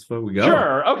 Yeah, that's what we got.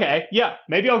 Sure. Okay. Yeah.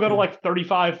 Maybe I'll go to like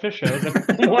 35 Phish shows.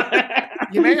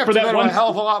 You may have to go to a hell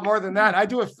of a lot more than that. I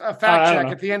do a fact check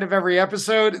at the end of every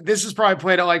episode. This is probably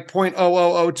played at like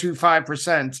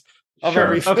 0.00025% of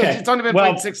every Phish. Okay. It's only been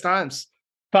played 6 times.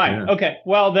 Fine. Yeah. Okay.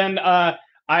 Well, then I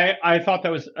thought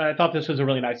this was a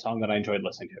really nice song that I enjoyed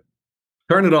listening to.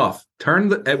 Turn it off.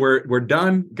 We're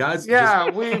done, guys. Yeah,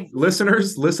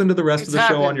 listeners, listen to the rest of the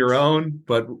show on happened. your own.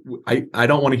 But I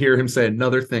don't want to hear him say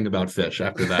another thing about Phish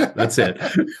after that. That's it.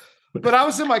 But I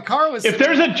was in my car listening. If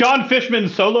there's a John Fishman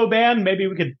solo band, maybe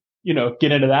we could,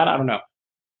 get into that. I don't know.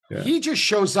 he just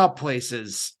shows up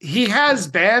places. He has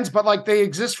bands, but like they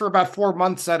exist for about 4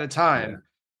 months at a time.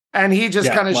 And he just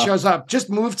kind of shows up. Just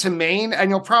move to Maine and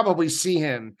you'll probably see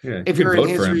him if you're in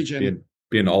his region.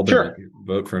 Be an alderman,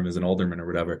 vote for him as an alderman or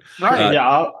whatever. Right.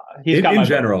 In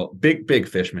general, big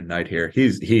Fishman night here.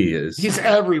 He's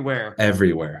everywhere.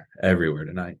 Everywhere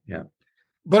tonight. Yeah.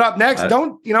 But up next,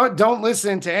 don't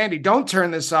listen to Andy. Don't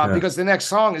turn this off because the next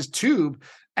song is Tube.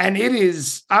 And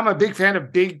I'm a big fan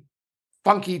of big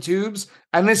funky tubes.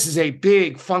 And this is a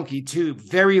big funky tube,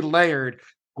 very layered.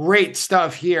 Great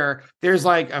stuff here. There's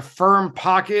like a firm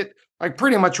pocket, like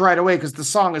pretty much right away, because the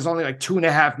song is only like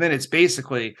 2.5 minutes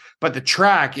basically, but the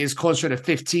track is closer to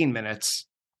 15 minutes.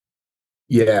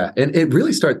 Yeah, and it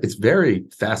really it's very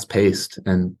fast paced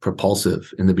and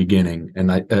propulsive in the beginning.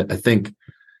 And I think,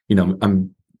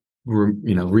 I'm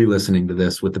re-listening to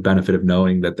this with the benefit of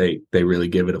knowing that they really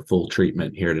give it a full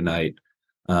treatment here tonight.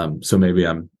 So maybe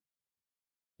I'm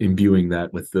imbuing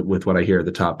that with what I hear at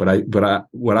the top, but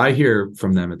what I hear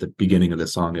from them at the beginning of the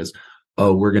song is,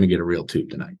 oh, we're going to get a real tube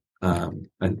tonight.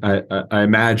 I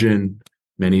imagine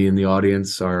many in the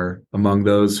audience are among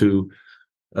those who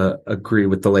agree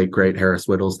with the late great Harris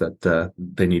Whittles that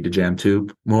they need to jam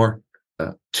tube more.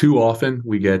 Too often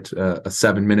we get a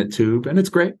 7-minute tube, and it's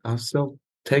great. I'll still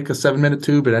take a 7-minute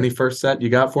tube at any first set you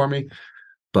got for me,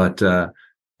 but a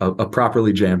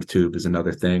properly jammed tube is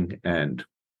another thing, and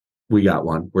we got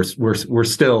one. We're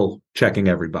still checking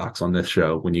every box on this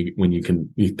show when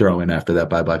you throw in after that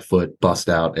Bye Bye Foot, bust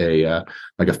out a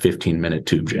 15-minute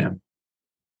tube jam.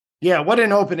 Yeah, what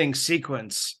an opening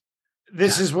sequence.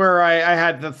 This is where I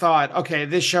had the thought, okay,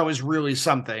 this show is really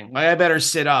something. Like I better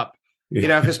sit up.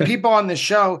 Because people on the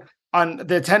show, on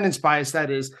the attendance bias,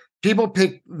 that is, people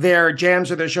pick their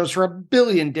jams or their shows for a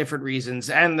billion different reasons.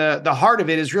 And the heart of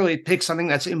it is really pick something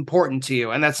that's important to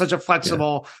you. And that's such a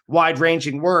flexible,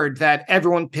 wide-ranging word that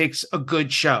everyone picks a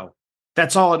good show.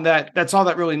 That's all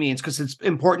that really means, because it's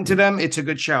important to them. It's a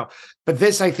good show. But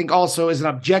this, I think, also is an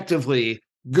objectively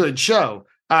good show.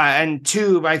 And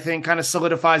Tube, I think, kind of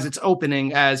solidifies its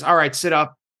opening as, all right, sit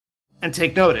up and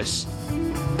take notice.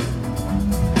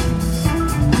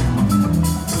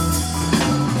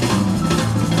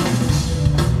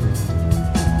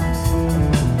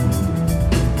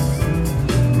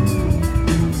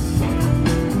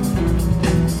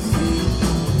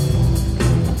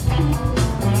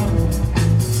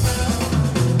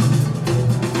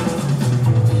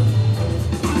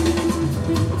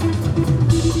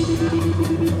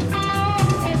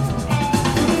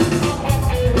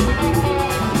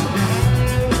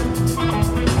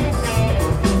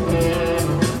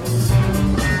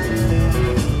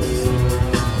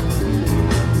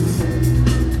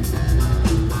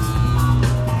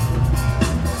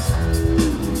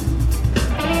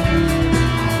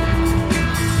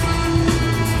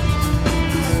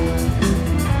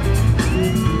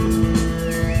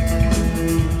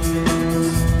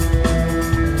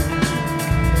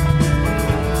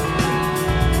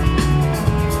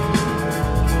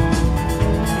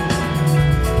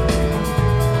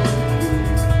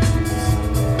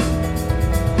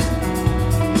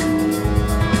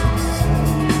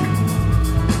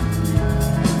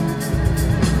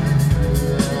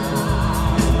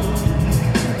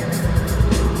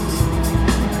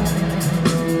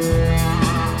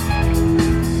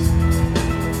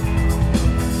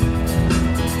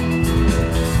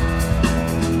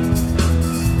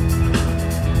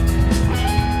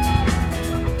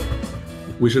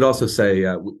 We should also say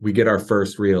we get our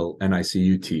first real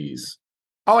NICU tease.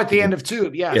 Oh, at the end of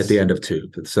Tube, yes. At the end of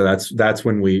Tube. So that's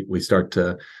when we start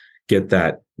to get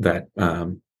that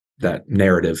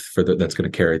narrative that's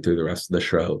going to carry through the rest of the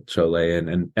show lay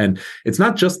in. And it's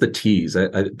not just the tease.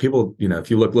 People, if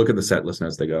you look at the set list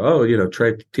notes, they go, oh,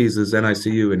 Trey teases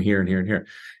NICU and here and here and here.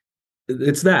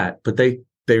 It's that, but they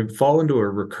fall into a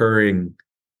recurring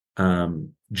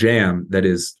jam that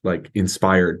is like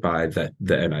inspired by the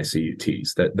NICU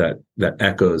tease that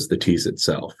echoes the tease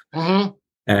itself. Mm-hmm.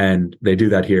 And they do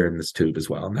that here in this Tube as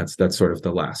well. And that's sort of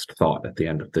the last thought at the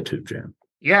end of the Tube jam.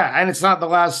 Yeah, and it's not the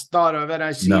last thought of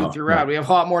NICU throughout. No. We have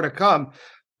a lot more to come.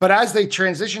 But as they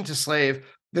transition to Slave,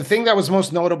 the thing that was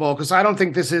most notable, because I don't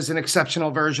think this is an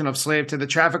exceptional version of Slave to the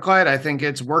Traffic Light. I think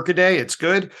it's workaday. It's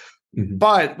good. Mm-hmm.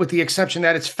 But with the exception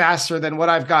that it's faster than what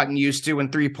I've gotten used to in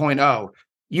 3.0.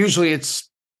 Usually it's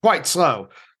quite slow.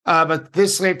 But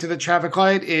this Slave to the Traffic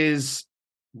Light is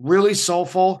really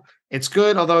soulful. It's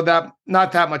good, although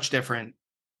not that much different.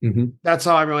 Mm-hmm. That's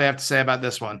all I really have to say about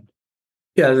this one.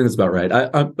 Yeah, I think it's about right.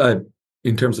 I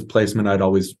in terms of placement, I'd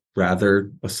always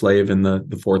rather a Slave in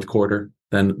the fourth quarter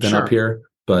than sure. up here.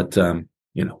 But what am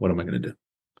I going to do?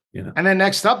 And then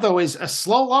next up, though, is a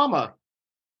Slow Llama.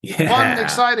 Yeah.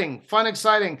 Fun,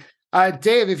 exciting.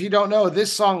 Dave, if you don't know,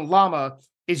 this song Llama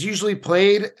is usually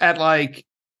played at like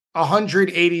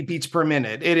 180 beats per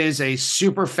minute. It is a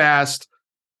super fast,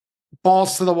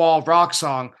 balls to the wall rock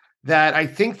song that I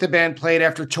think the band played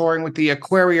after touring with the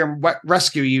Aquarium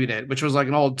Rescue Unit, which was like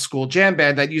an old school jam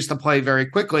band that used to play very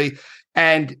quickly.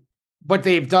 And what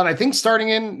they've done, I think starting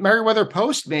in Meriwether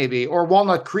Post maybe, or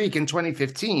Walnut Creek in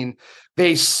 2015,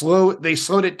 they slowed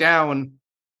it down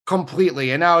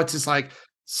completely. And now it's just like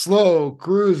slow,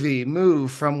 groovy,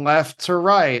 move from left to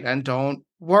right and don't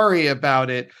worry about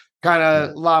it kind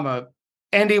of llama.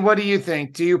 Andy, what do you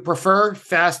think? Do you prefer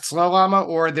fast, slow llama,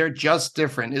 or they're just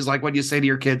different? Is like what you say to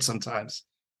your kids sometimes.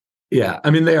 Yeah,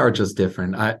 I mean, they are just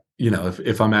different.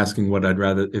 If I'm asking what I'd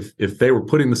rather, if they were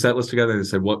putting the set list together and they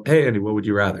said, "Well, hey Andy, what would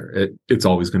you rather?" It's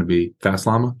always going to be fast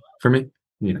llama for me.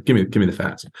 Give me the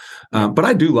fast. But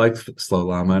I do like slow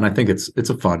llama, and I think it's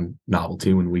a fun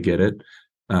novelty when we get it.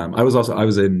 I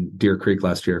was in Deer Creek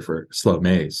last year for Slow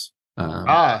Maze.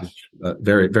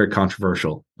 Very, very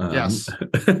controversial. Yes.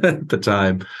 At the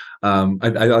time. I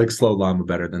like Slow Llama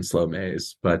better than Slow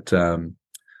Maze, but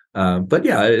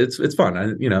yeah, it's fun.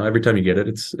 Every time you get it,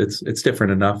 it's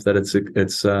different enough that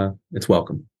it's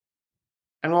welcome.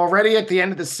 And we're already at the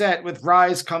end of the set with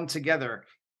Rise Come Together.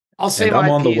 I'll say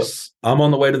my piece. I'm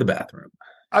on the way to the bathroom.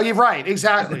 Oh, you're right.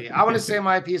 Exactly. I want to say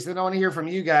my piece. Then I want to hear from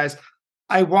you guys.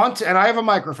 I want to, and I have a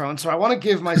microphone, so I want to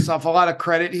give myself a lot of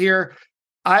credit here.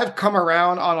 I've come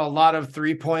around on a lot of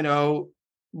 3.0,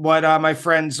 what my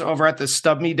friends over at the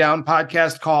Stub Me Down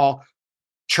podcast call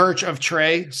Church of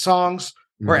Trey songs,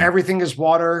 where everything is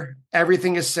water,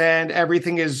 everything is sand,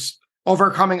 everything is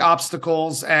overcoming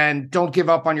obstacles, and don't give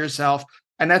up on yourself.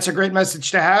 And that's a great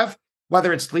message to have,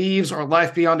 whether it's Leaves or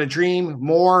Life Beyond a Dream,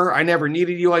 More, I Never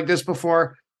Needed You like this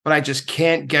before, but I just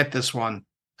can't get this one.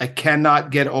 I cannot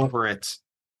get over it.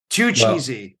 Too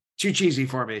cheesy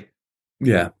for me.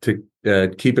 Yeah, to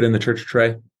keep it in the Church of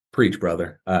Trey, preach,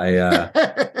 brother.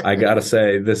 I gotta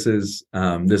say this is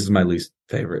my least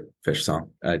favorite Phish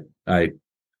song. I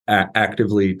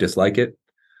actively dislike it.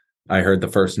 I heard the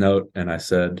first note and I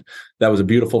said that was a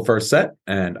beautiful first set,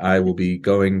 and I will be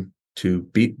going to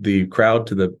beat the crowd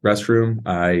to the restroom.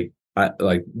 I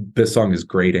like this song is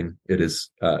grating. It is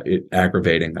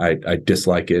aggravating. I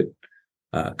dislike it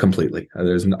completely.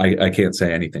 I can't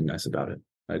say anything nice about it.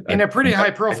 In a pretty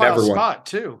high profile spot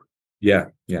too. Yeah.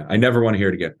 I never want to hear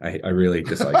it again. I really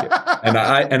dislike it. And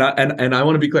I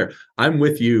want to be clear. I'm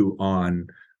with you on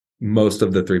most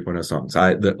of the 3.0 songs.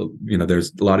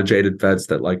 There's a lot of jaded vets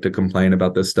that like to complain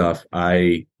about this stuff.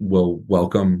 I will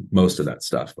welcome most of that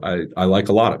stuff. I like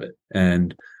a lot of it,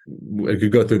 and I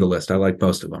could go through the list. I like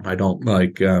most of them. I don't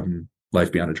like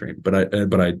Life Beyond a Dream, but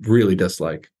I really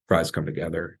dislike Rise Come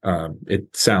Together.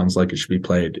 It sounds like it should be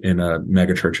played in a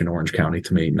mega church in Orange County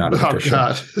to me, not a Phish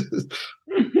show.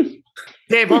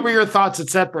 Dave, what were your thoughts at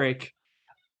set break?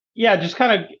 Yeah, just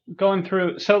kind of going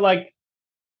through. So,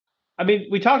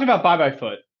 we talked about Bye Bye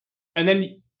Foot, and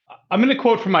then I'm going to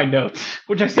quote from my notes,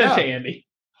 which I sent to Andy.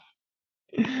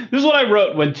 This is what I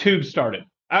wrote when Tube started.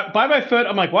 Bye Bye Foot,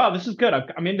 I'm like, wow, this is good.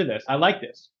 I'm into this. I like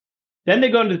this. Then they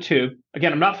go into Tube.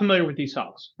 Again, I'm not familiar with these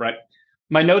songs, right?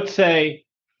 My notes say,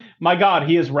 my God,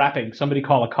 he is rapping. Somebody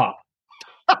call a cop.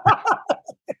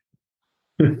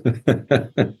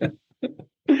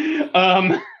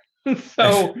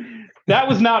 So that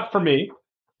was not for me.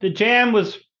 The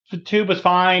Tube was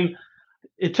fine.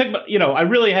 It took, I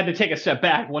really had to take a step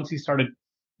back once he started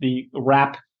the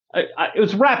rap. It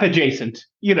was rap adjacent,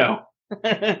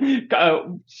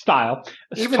 style.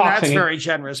 Even that's singing. Very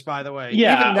generous, by the way.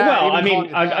 Yeah.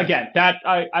 Again, that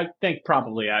I think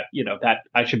probably, that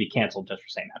I should be canceled just for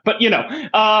saying that. But,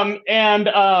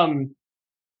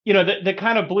 the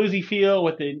kind of bluesy feel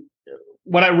with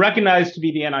what I recognized to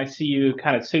be the NICU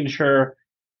kind of signature,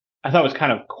 I thought was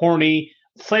kind of corny.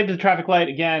 Slave to the Traffic Light,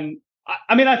 again.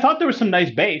 I thought there was some nice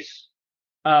bass.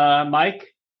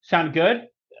 Mike, sounded good.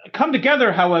 Come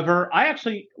Together, however, I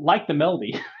actually like the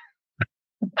melody.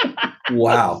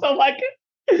 Wow. I like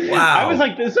it. Wow. I was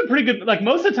like, this is a pretty good,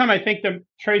 most of the time I think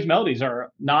Trey's melodies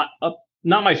are not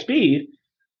my speed.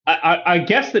 I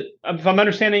guess that if I'm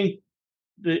understanding,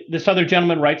 this other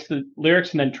gentleman writes the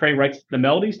lyrics and then Trey writes the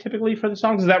melodies typically for the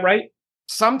songs. Is that right?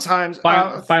 Sometimes.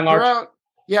 By and large.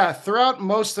 Throughout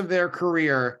most of their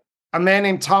career, a man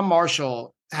named Tom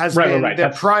Marshall has been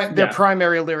their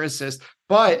primary lyricist.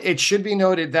 But it should be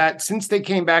noted that since they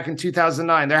came back in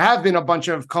 2009, there have been a bunch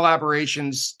of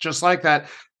collaborations just like that.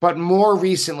 But more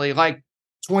recently, like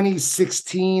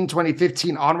 2016,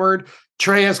 2015 onward,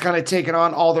 Trey has kind of taken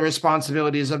on all the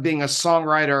responsibilities of being a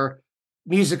songwriter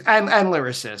music and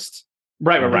lyricist.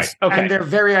 Right. Okay. And they're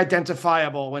very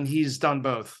identifiable when he's done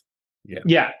both.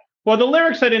 Yeah. Well, the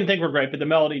lyrics I didn't think were great, but the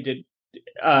melody did.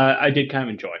 I did kind of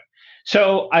enjoy.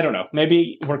 So I don't know.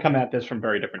 Maybe we're coming at this from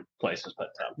very different places, but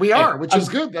we are, which is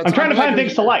good. I'm trying to find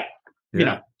things to like. You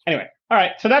know. Anyway, all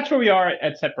right. So that's where we are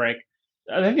at set break.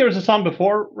 I think there was a song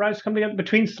before Rise Come Together,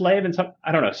 between Slave and some.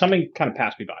 I don't know. Something kind of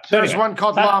passed me by. So there's one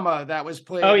called Llama that was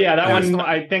played. Oh yeah, that one.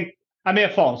 I think I may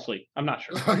have fallen asleep. I'm not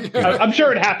sure. I'm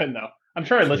sure it happened though. I'm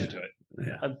sure I listened to it.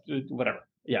 Yeah. Whatever.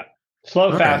 Yeah.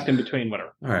 Slow, fast, in between,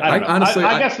 whatever. All right. I don't know. Honestly,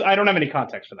 I guess I don't have any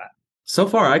context for that. So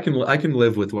far, I can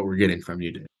live with what we're getting from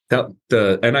you, Dave.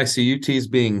 The NICUTs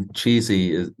being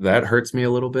cheesy that hurts me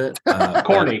a little bit.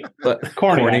 Corny.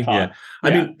 Corny. Yeah. I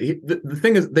mean, the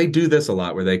thing is, they do this a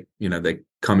lot where they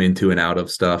come into and out of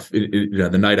stuff.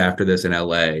 The night after this in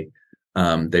LA,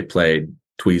 they played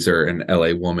Tweezer and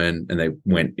LA Woman, and they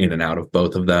went in and out of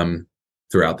both of them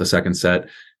throughout the second set.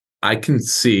 I can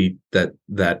see that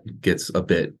gets a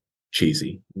bit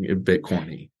cheesy, a bit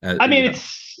corny. I mean,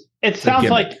 it sounds gimmick,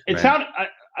 like it sounded.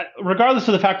 Regardless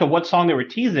of the fact of what song they were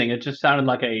teasing, it just sounded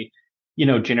like a,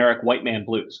 generic white man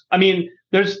blues. I mean,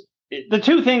 there's the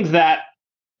two things that,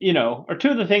 or two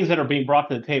of the things that are being brought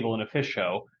to the table in a Phish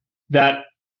show that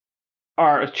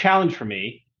are a challenge for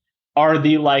me are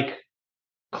the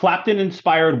Clapton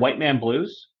inspired white man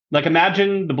blues. Like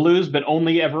imagine the blues, but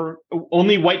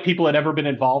only white people had ever been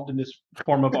involved in this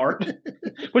form of art,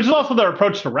 which is also their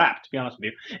approach to rap, to be honest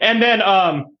with you. And then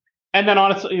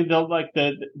honestly, the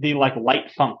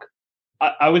light funk.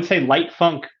 I would say light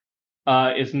funk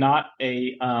is not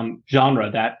a genre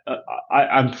that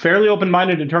I'm fairly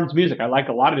open-minded in terms of music. I like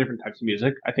a lot of different types of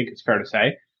music. I think it's fair to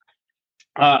say.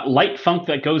 Light funk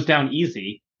that goes down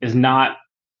easy is not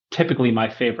typically my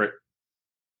favorite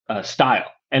style.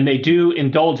 And they do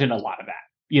indulge in a lot of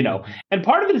that, And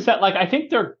part of it is that, I think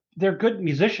they're good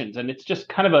musicians, and it's just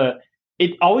kind of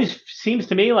it always seems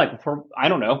to me I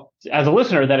don't know, as a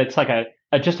listener, that it's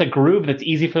just a groove that's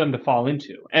easy for them to fall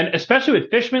into. And especially with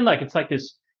Fishman, it's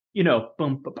this,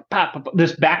 boom,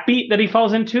 this backbeat that he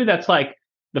falls into. That's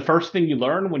the first thing you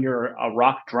learn when you're a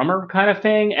rock drummer kind of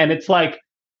thing. And it's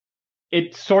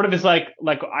it sort of is like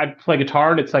I play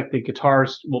guitar, and it's the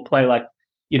guitars will play that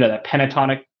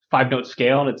pentatonic 5-note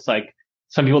scale. And it's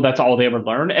some people, that's all they ever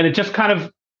learn. And it just kind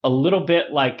of a little bit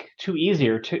too easy,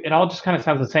 it all just kind of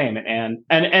sounds the same. And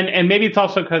maybe it's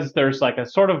also because there's a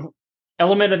sort of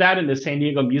element of that in the San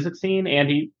Diego music scene.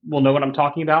 Andy will know what I'm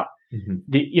talking about.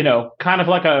 Mm-hmm. Kind of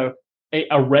a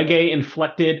reggae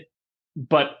inflected,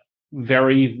 but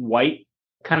very white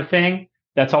kind of thing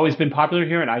that's always been popular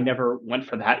here. And I never went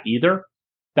for that either.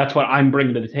 That's what I'm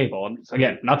bringing to the table. And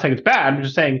again, I'm not saying it's bad. I'm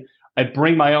just saying I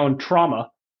bring my own trauma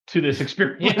to this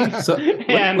experience.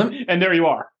 And there you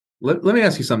are. Let me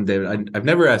ask you something, David. I've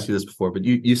never asked you this before, but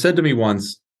you said to me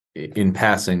once in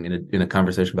passing in a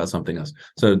conversation about something else.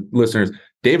 So listeners,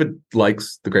 David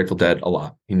likes the Grateful Dead a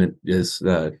lot. He knows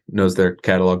their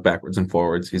catalog backwards and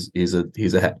forwards. He's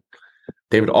a head.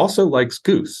 David also likes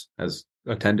Goose, has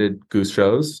attended Goose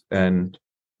shows and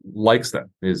likes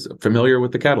them, is familiar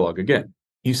with the catalog. Again,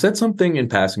 you said something in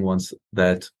passing once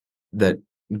that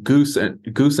Goose and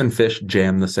Phish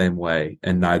jam the same way,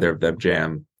 and neither of them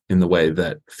jam in the way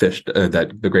that Phish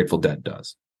that the Grateful Dead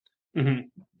does. Mm-hmm.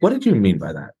 What did you mean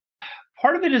by that?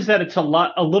 Part of it is that it's a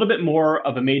little bit more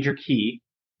of a major key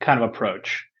kind of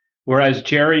approach, whereas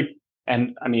Jerry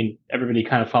and everybody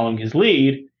kind of following his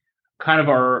lead kind of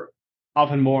are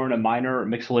often more in a minor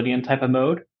Mixolydian type of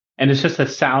mode, and it's just a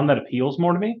sound that appeals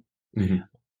more to me. Mm-hmm.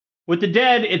 With the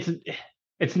Dead,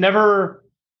 it's never,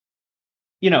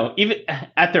 even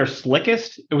at their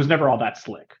slickest, it was never all that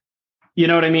slick. You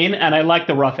know what I mean? And I like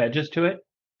the rough edges to it.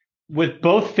 With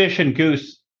both Phish and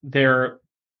Goose,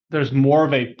 there's more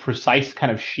of a precise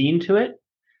kind of sheen to it.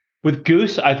 With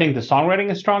Goose, I think the songwriting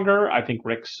is stronger. I think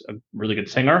Rick's a really good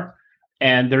singer.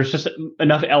 And there's just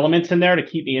enough elements in there to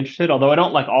keep me interested, although I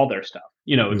don't like all their stuff.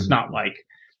 It's not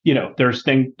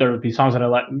there'll be songs that I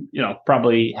like,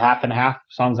 probably half and half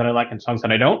songs that I like and songs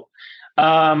that I don't.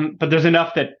 But there's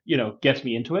enough that, gets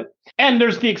me into it. And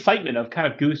there's the excitement of kind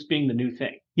of Goose being the new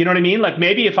thing. You know what I mean?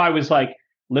 Maybe if I was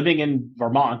living in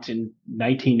Vermont in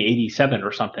 1987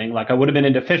 or something, I would have been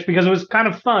into Phish because it was kind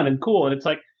of fun and cool. And it's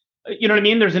you know what I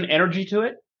mean? There's an energy to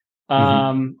it.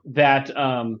 That's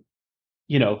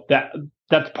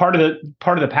part of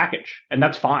the package, and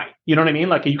that's fine. You know what I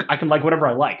mean? I can like whatever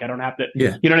I like. I don't have to, you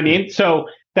know what I mean? So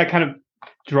that kind of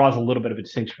draws a little bit of a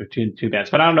distinction between the two bands,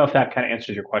 but I don't know if that kind of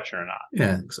answers your question or not.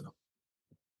 Yeah, I think so.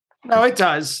 No, it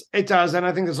does. It does. And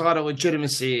I think there's a lot of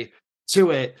legitimacy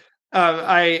to it.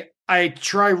 I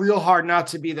try real hard not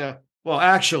to be the, well,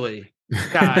 actually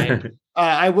guy,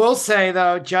 I will say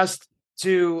though, just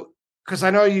to because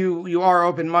I know you are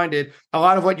open-minded, a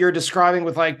lot of what you're describing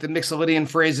with like the Mixolydian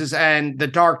phrases and the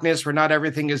darkness where not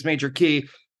everything is major key,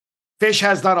 Phish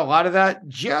has done a lot of that,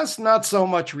 just not so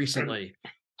much recently.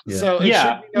 Yeah. So it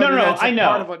Yeah. should be noted No, that's I know.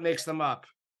 part of what makes them up.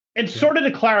 And sort of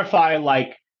to clarify,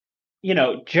 like,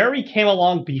 Jerry came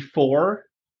along before,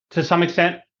 to some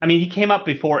extent. I mean, he came up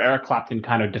before Eric Clapton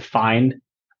kind of defined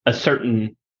a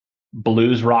certain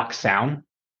blues rock sound.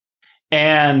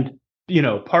 And,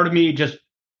 part of me just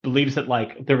believes that,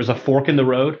 like, there was a fork in the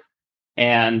road.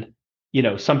 And,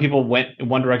 some people went in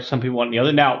one direction, some people went in the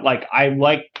other. Now, like, I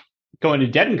like going to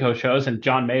Dead & Co shows, and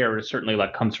John Mayer is certainly,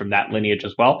 like, comes from that lineage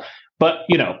as well. But,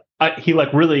 he,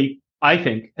 like, really, I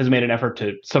think, has made an effort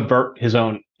to subvert his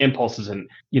own impulses and,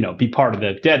 be part of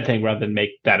the Dead thing rather than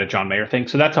make that a John Mayer thing.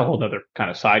 So that's a whole other kind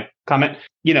of side comment.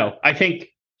 I think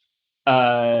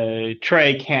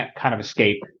Trey can't kind of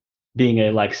escape being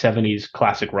a like 70s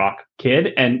classic rock kid.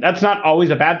 And that's not always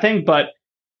a bad thing, but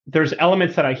there's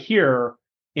elements that I hear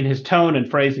in his tone and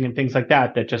phrasing and things like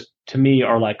that that just, to me,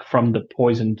 are like from the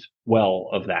poisoned well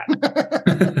of that.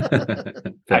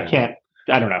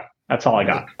 I don't know. That's all I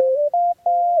got.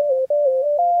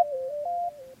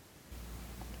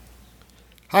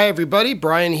 Hi, everybody.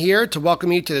 Brian here to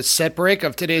welcome you to the set break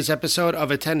of today's episode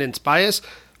of Attendance Bias.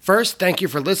 First, thank you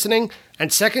for listening.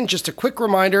 And second, just a quick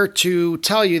reminder to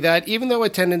tell you that even though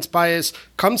Attendance Bias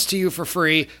comes to you for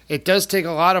free, it does take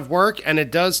a lot of work and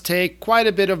it does take quite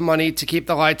a bit of money to keep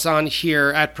the lights on here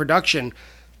at production.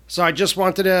 So I just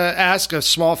wanted to ask a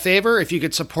small favor if you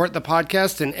could support the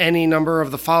podcast in any number of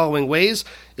the following ways.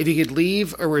 If you could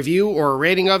leave a review or a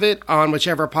rating of it on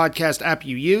whichever podcast app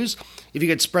you use. If you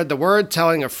could spread the word,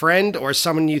 telling a friend or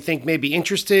someone you think may be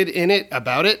interested in it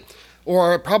about it.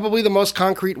 Or probably the most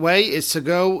concrete way is to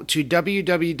go to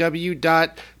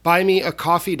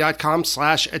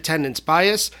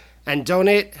www.buymeacoffee.com/attendancebias and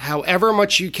donate however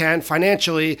much you can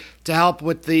financially to help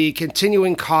with the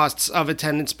continuing costs of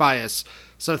Attendance Bias.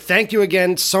 So thank you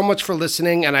again so much for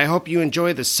listening, and I hope you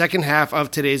enjoy the second half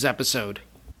of today's episode.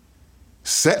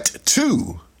 Set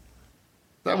 2.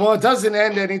 Well, it doesn't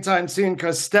end anytime soon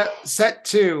because set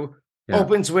 2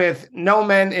 opens with No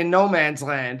Men in No Man's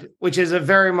Land, which is a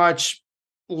very much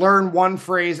learn one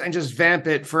phrase and just vamp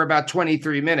it for about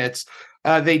 23 minutes.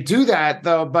 They do that,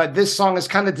 though, but this song is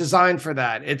kind of designed for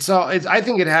that. I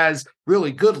think it has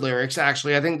really good lyrics,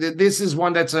 actually. I think that this is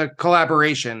one that's a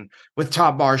collaboration with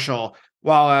Tom Marshall,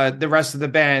 while the rest of the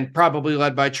band, probably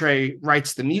led by Trey,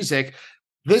 writes the music.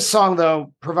 This song,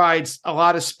 though, provides a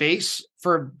lot of space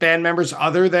for band members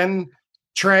other than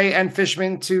Trey and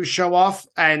Fishman to show off,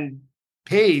 and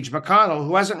Paige McConnell,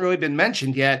 who hasn't really been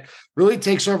mentioned yet, really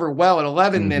takes over well at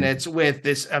 11 minutes with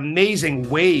this amazing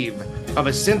wave of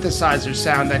a synthesizer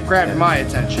sound that grabbed my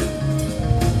attention.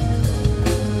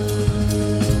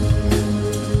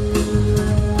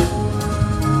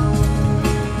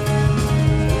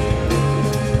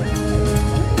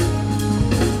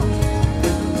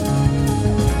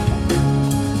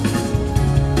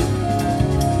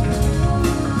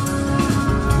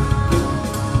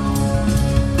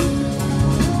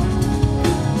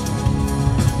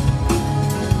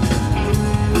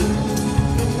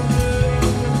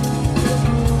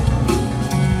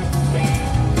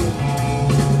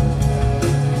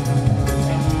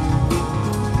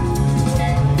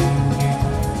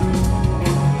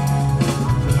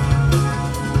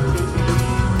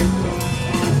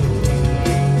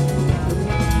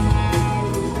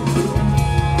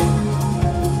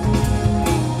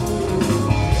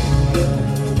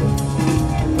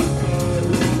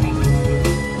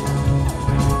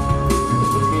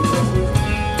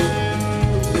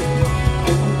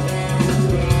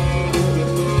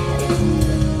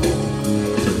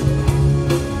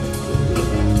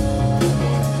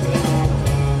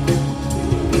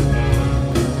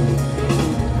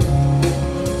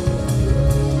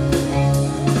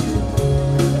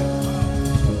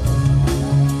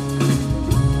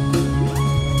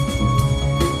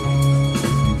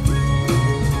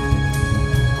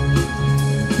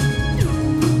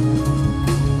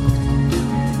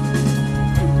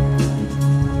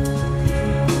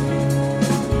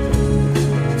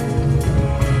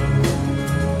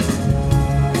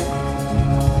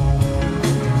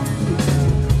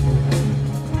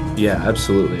 Yeah,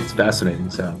 absolutely. It's fascinating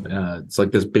sound. It's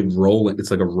like this big rolling.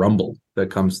 It's like a rumble that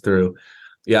comes through.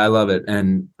 Yeah, I love it.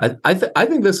 And I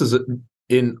think this is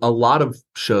in a lot of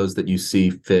shows that you see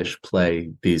Phish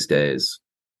play these days.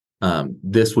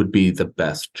 This would be the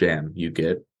best jam you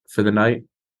get for the night,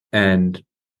 and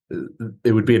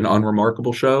it would be an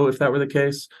unremarkable show if that were the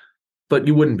case. but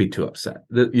you wouldn't be too upset.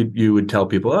 You would tell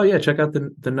people, oh yeah, check out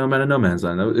the No Man and No Man's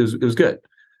Land. It was good.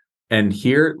 And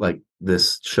here, like,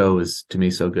 this show is to me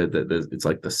so good that it's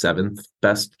like the 7th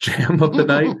best jam of the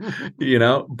night,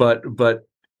 but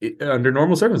under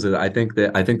normal circumstances, I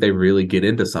think they really get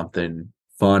into something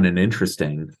fun and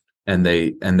interesting, and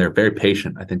they're very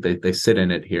patient. I think they sit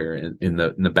in it here in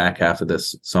the back half of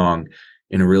this song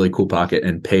in a really cool pocket.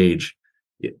 And Paige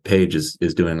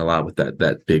is doing a lot with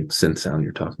that big synth sound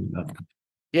you're talking about.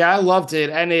 Yeah, I loved it,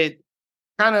 and it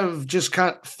kind of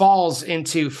falls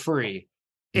into Free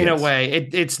in a way.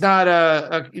 It's not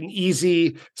an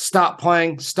easy stop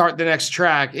playing, start the next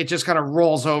track. It just kind of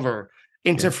rolls over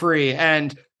into Free,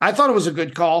 and I thought it was a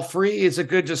good call. Free is a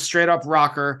good, just straight up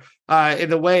rocker. In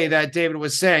the way that David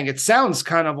was saying, it sounds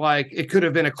kind of like it could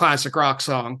have been a classic rock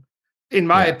song, in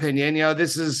my opinion.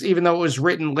 This is, even though it was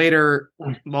written later,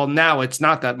 well, now it's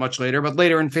not that much later, but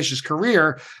later in Phish's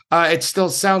career, it still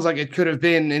sounds like it could have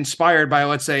been inspired by,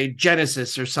 let's say,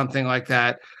 Genesis or something like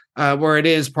that, where it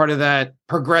is part of that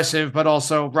progressive, but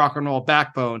also rock and roll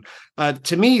backbone.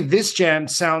 To me, this jam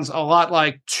sounds a lot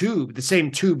like Tube, the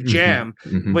same Tube jam,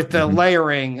 with the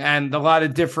layering and a lot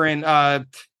of different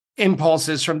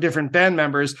impulses from different band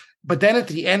members. But then at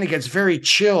the end, it gets very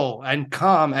chill and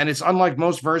calm, and it's unlike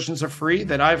most versions of Free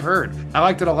that I've heard. I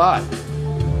liked it a lot.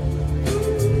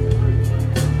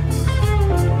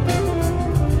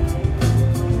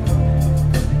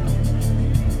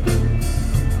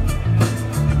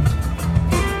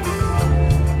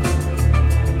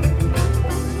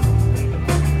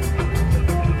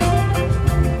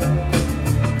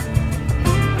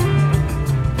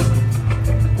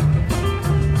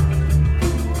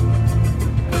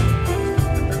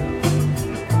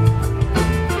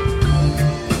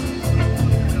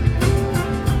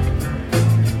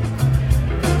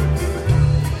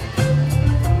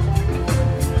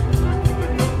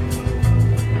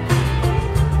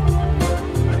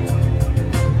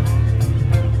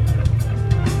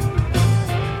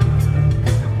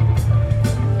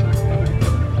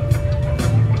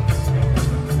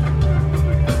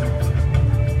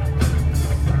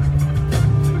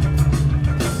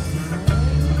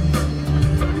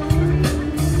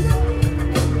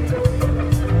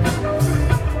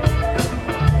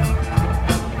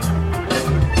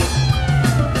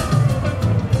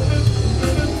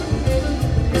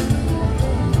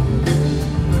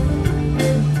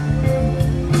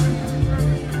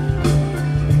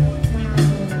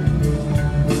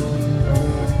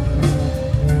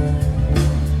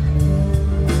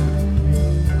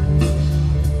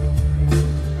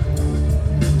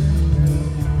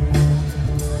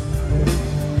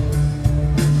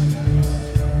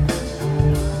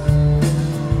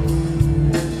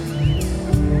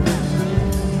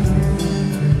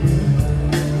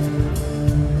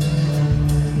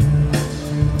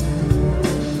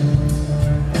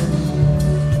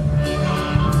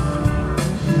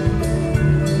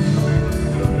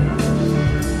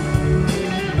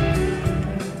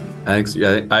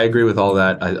 I agree with all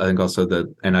that. I think also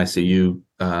the NICU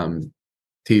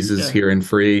teases here in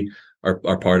Free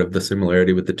are part of the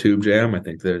similarity with the Tube jam. I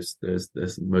think there's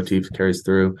motif carries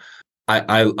through.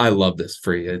 I love this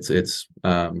Free.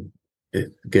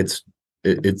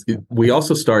 We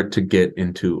also start to get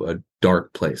into a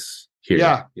dark place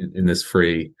here in this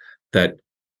Free that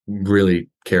really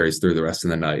carries through the rest of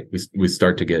the night. We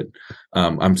start to get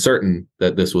I'm certain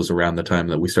that this was around the time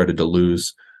that we started to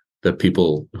lose the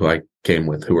people who I came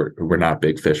with who were not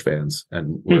big Phish fans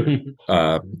and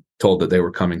were told that they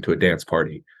were coming to a dance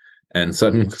party, and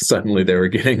suddenly they were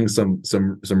getting some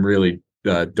really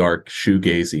dark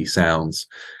shoegazy sounds,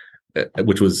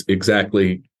 which was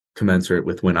exactly commensurate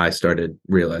with when I started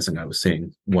realizing I was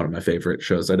seeing one of my favorite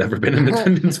shows I'd ever been in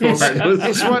attendance for.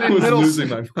 Losing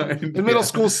my mind. In middle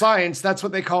school science, that's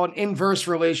what they call an inverse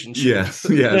relationship. Yes,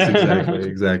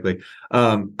 exactly.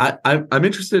 I'm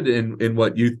interested in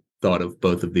what you thought of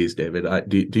both of these, David.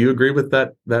 Do you agree with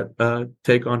that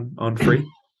take on Free?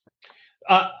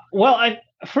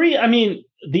 Free, I mean,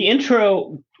 the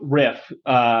intro riff,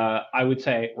 I would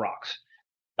say rocks.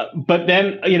 But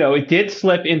then, it did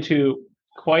slip into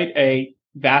quite a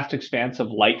vast expanse of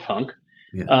light funk,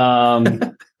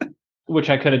 which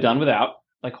I could have done without.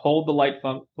 Like, hold the light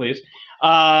funk, please.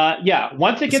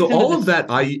 Once it gets so all of that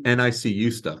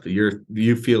NICU stuff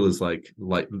you feel is like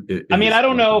I mean, I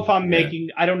don't know if I'm making.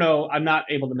 I don't know. I'm not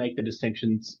able to make the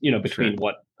distinctions, between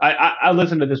what I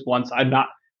listened to this once. I'm not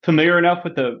familiar enough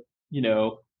with the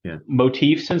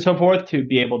motifs and so forth to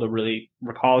be able to really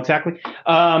recall exactly.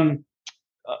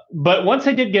 But once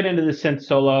I did get into the synth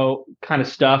solo kind of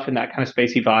stuff and that kind of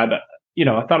spacey vibe, I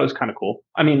thought it was kind of cool.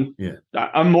 I mean,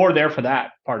 I'm more there for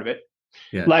that part of it.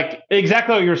 Yeah. Like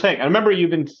exactly what you were saying. I remember you've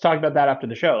been talking about that after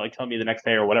the show, like telling me the next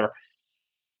day or whatever.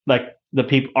 Like the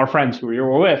people, our friends who you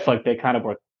were with, like they kind of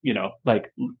were,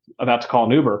 like about to call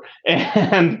an Uber,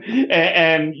 and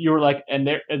you were like, and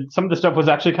some of the stuff was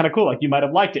actually kind of cool. Like you might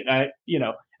have liked it,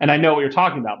 and I know what you're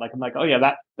talking about. Like I'm like, oh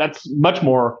yeah, that's much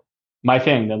more my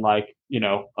thing than like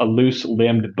a loose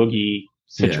limbed boogie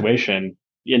situation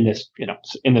in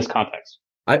this context.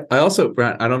 I also,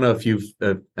 Brad, I don't know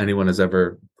if anyone has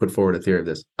ever put forward a theory of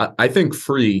this. I think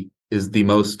 "Free" is the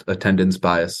most attendance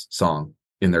bias song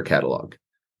in their catalog.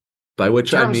 By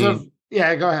which I mean,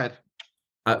 go ahead.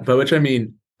 By which I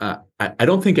mean, I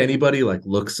don't think anybody like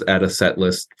looks at a set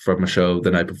list from a show the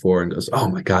night before and goes, "Oh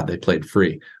my God, they played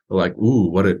Free." They're like, "Ooh,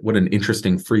 what an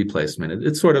interesting Free placement."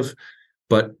 It's sort of,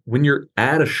 but when you're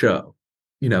at a show,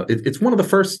 it's one of the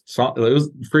first songs.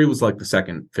 Free was like the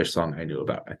second Phish song I knew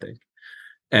about, I think.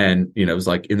 And, it was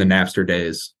like in the Napster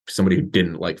days, somebody who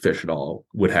didn't like Phish at all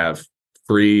would have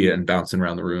Free and Bouncing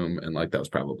Around the Room. And like, that was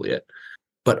probably it.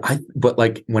 But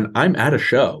like when I'm at a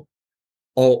show,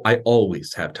 I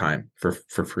always have time for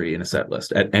Free in a set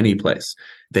list at any place.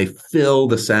 They fill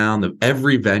the sound of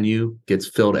every venue, gets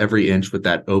filled every inch with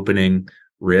that opening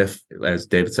riff. As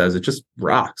David says, it just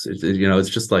rocks. It's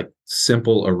just like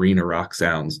simple arena rock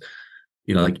sounds.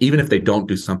 Like even if they don't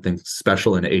do something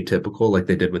special and atypical like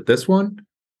they did with this one,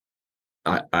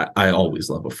 I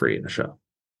always love a Free in a show.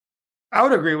 I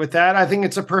would agree with that. I think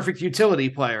it's a perfect utility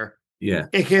player. Yeah.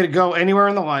 It could go anywhere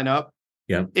in the lineup.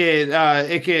 Yeah.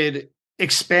 It could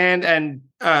expand, and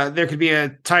there could be a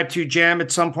type 2 jam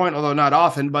at some point, although not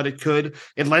often, but it could.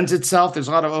 It lends itself. There's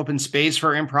a lot of open space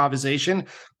for improvisation.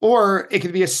 Or it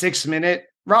could be a 6-minute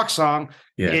rock song.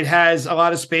 Yeah. It has a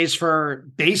lot of space for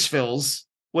bass fills,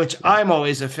 which I'm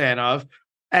always a fan of.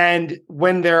 And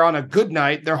when they're on a good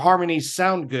night, their harmonies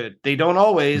sound good. They don't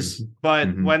always, but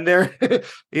when they're,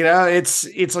 it's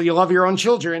you love your own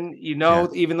children,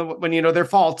 even when their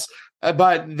faults.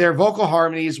 But their vocal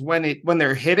harmonies, when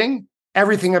they're hitting,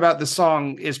 everything about the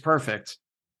song is perfect.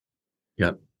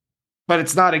 Yep. But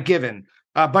it's not a given.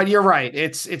 But you're right.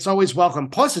 It's always welcome.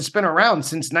 Plus, it's been around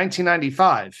since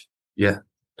 1995. Yeah,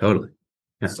 totally.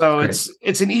 Yeah, so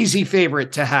it's an easy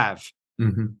favorite to have.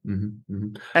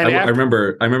 And I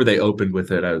remember they opened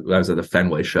with it. I was at the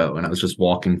Fenway show, and I was just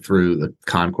walking through the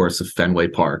concourse of Fenway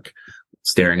Park,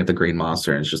 staring at the Green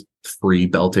Monster, and it's just Free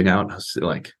belting out. I was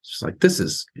like, this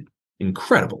is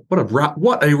incredible. What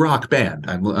a rock band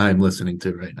I'm listening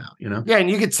to right now. Yeah, and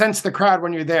you could sense the crowd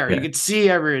when you're there. Yeah. You could see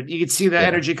the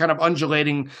energy kind of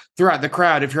undulating throughout the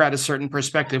crowd if you're at a certain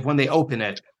perspective when they open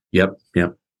it. Yep.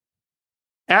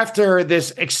 After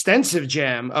this extensive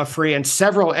jam of Free and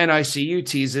several NICU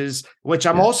teases, which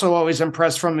I'm also always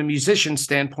impressed from a musician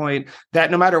standpoint,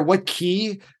 that no matter what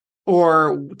key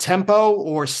or tempo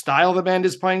or style the band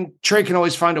is playing, Trey can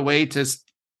always find a way to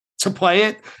play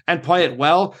it and play it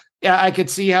well. Yeah, I could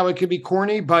see how it could be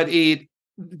corny, but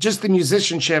just the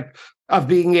musicianship of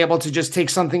being able to just take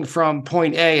something from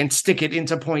point A and stick it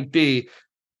into point B,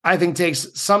 I think takes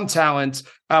some talent,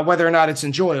 whether or not it's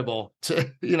enjoyable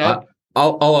to.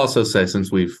 I'll also say,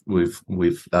 since we've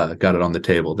got it on the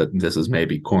table that this is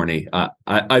maybe corny,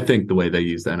 I think the way they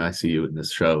use the NICU in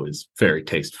this show is very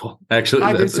tasteful.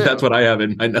 Actually, that's what I have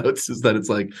in my notes, is that it's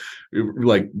like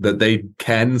that they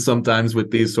can sometimes,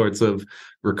 with these sorts of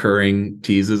recurring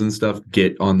teases and stuff,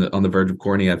 get on the verge of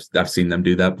corny. I've seen them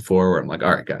do that before, where I'm like,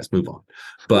 all right, guys, move on.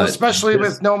 But especially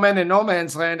with No Men in No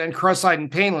Man's Land and Cross-Eyed and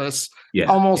Painless,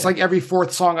 almost like every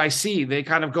fourth song I see, they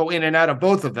kind of go in and out of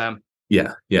both of them.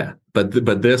 Yeah.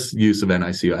 But this use of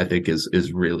NICU, I think,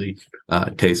 is really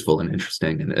tasteful and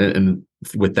interesting. And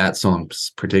with that song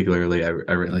particularly,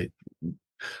 every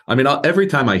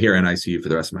time I hear NICU for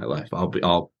the rest of my life,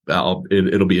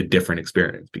 it'll be a different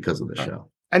experience because of the show.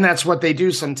 And that's what they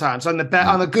do sometimes on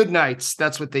the good nights.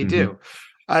 That's what they do.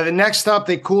 The next up,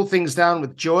 they cool things down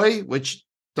with Joy, which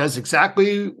does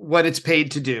exactly what it's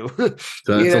paid to do.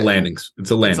 So it's a landing.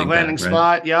 It's a landing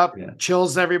spot. Yep. Yeah.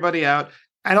 Chills everybody out.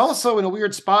 And also in a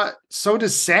weird spot, so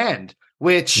does Sand,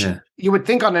 which you would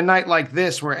think on a night like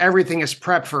this where everything is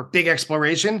prepped for big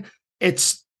exploration,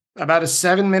 it's about a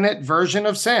 7-minute version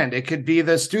of Sand. It could be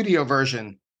the studio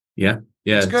version. Yeah,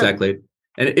 exactly.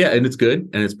 And it's good,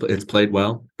 and it's played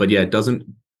well. But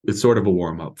it's sort of a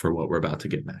warm up for what we're about to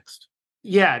get next.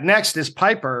 Yeah, next is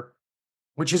Piper,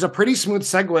 which is a pretty smooth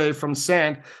segue from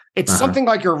Sand. It's something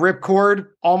like your ripcord,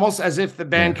 almost as if the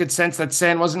band could sense that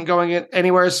Sand wasn't going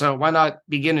anywhere, so why not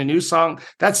begin a new song?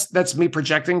 That's me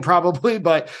projecting probably,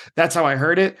 but that's how I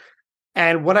heard it.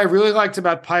 And what I really liked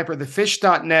about Piper, the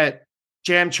Phish.net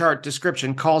jam chart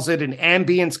description calls it an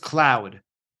ambience cloud.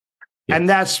 And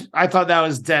I thought that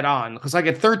was dead on, because like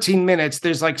at 13 minutes,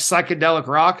 there's like psychedelic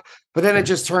rock, but then it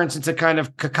just turns into kind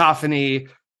of cacophony,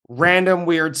 random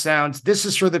weird sounds. This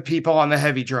is for the people on the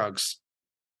heavy drugs.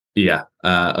 Yeah.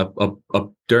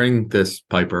 During this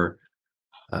Piper,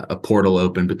 a portal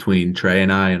opened between Trey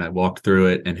and I walked through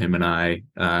it, and him and I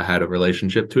had a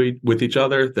relationship with each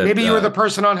other. That maybe you were the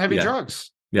person on heavy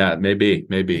drugs. Yeah, maybe.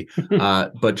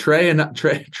 But Trey,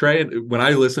 when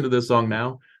I listen to this song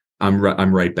now, I'm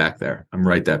right back there. I'm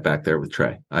right back there with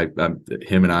Trey.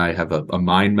 Him and I have a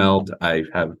mind meld. I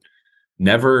have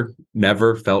never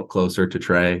felt closer to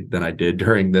Trey than I did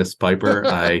during this Piper.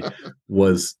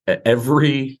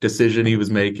 Every decision he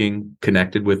was making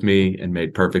connected with me and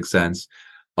made perfect sense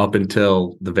up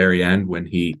until the very end, when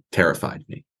he terrified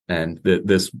me. And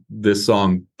this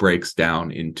song breaks down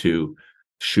into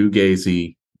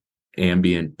shoegazy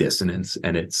ambient dissonance,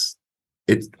 and it's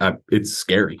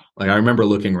scary. Like, I remember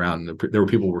looking around, and there were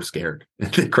people who were scared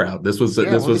in the crowd. This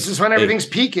is when everything's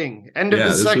peaking. End of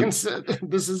the second.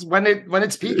 This is when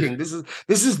it's peaking. This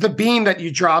is the bean that you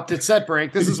dropped at set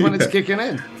break. This is when it's kicking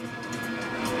in.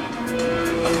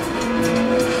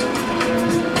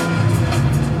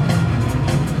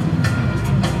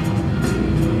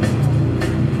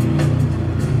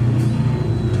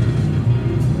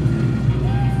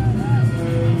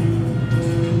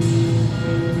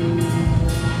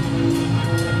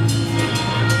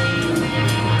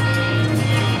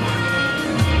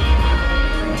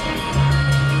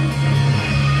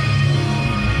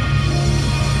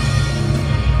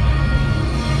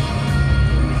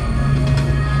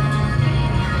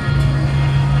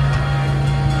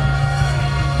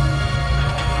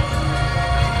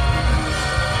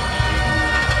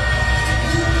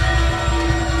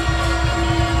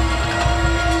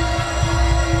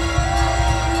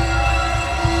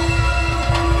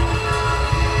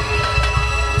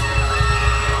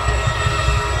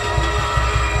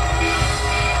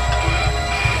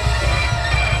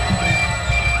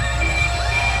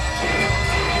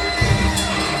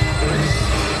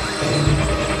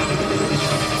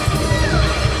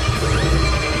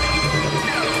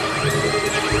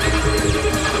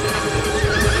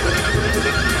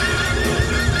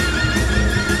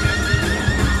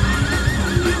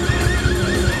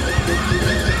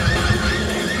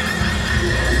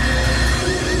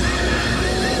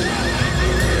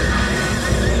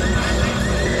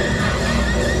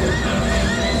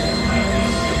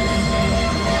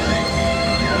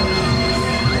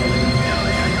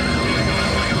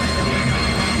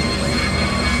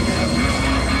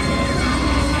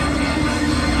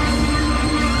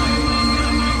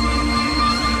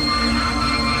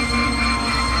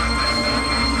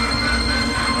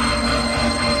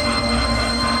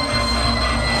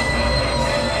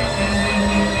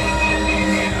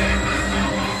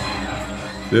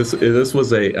 This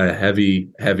was a heavy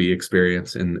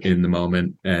experience in the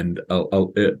moment, and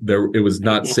it was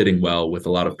not sitting well with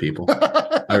a lot of people.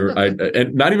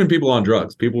 And not even people on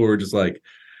drugs. People who were just like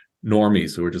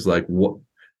normies who were just like, "What?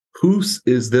 Who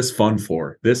is this fun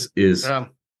for? This is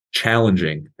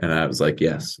challenging." And I was like,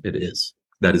 "Yes, it is.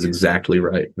 That is exactly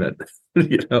right." That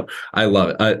I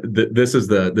love it. This is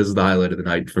the highlight of the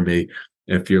night for me.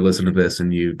 If you're listening to this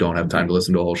and you don't have time to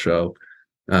listen to a whole show,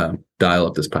 dial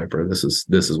up this Piper. This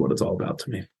is what it's all about to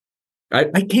me. I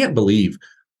can't believe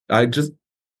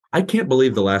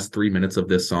the last 3 minutes of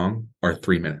this song are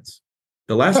 3 minutes.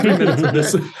 The last 3 minutes of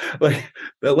this,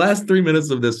 the last 3 minutes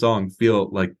of this song feel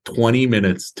like 20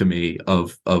 minutes to me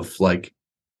of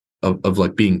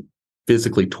being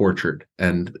physically tortured,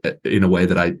 and in a way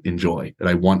that I enjoy, that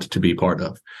I want to be part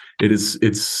of.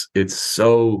 It's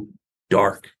so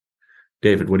dark.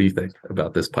 David, what do you think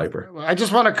about this Piper? I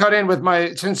just want to cut in with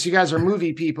since you guys are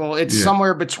movie people, it's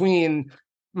somewhere between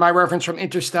my reference from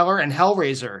Interstellar and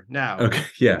Hellraiser now. Okay,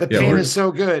 yeah. The pain is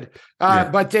so good.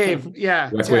 But Dave, I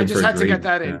just had to get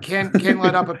that in. Can't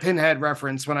let up a Pinhead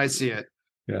reference when I see it.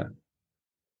 Yeah.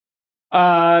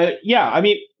 I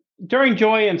mean, during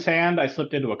Joy and Sand, I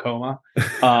slipped into a coma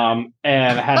and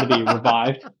had to be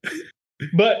revived.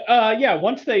 But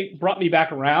once they brought me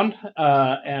back around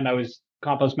and I was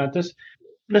Compos Mentis,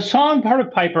 the song part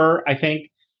of Piper, I think,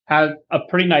 had a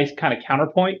pretty nice kind of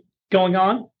counterpoint going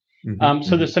on.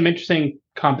 So there's some interesting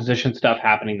composition stuff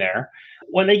happening there.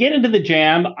 When they get into the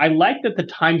jam, I like that the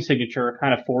time signature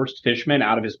kind of forced Fishman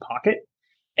out of his pocket.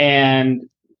 And,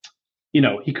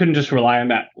 he couldn't just rely on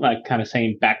that like kind of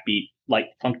same backbeat, like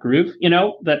funk groove,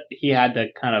 that he had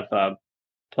to kind of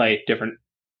play different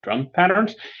drum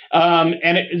patterns.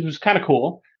 And it was kind of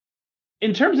cool.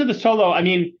 In terms of the solo, I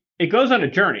mean, it goes on a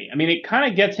journey. I mean, it kind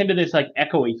of gets into this like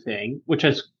echoey thing, which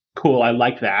is cool. I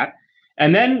like that.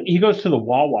 And then he goes to the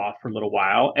Wawa for a little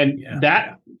while, and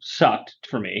that sucked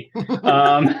for me.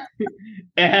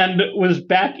 And was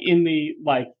back in the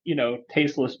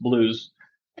tasteless blues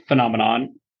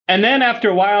phenomenon. And then after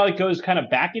a while, it goes kind of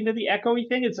back into the echoey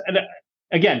thing.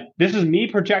 Again, this is me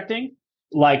projecting.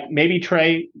 Like maybe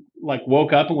Trey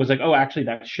woke up and was like, "Oh, actually,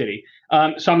 that's shitty."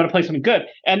 So I'm going to play something good.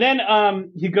 And then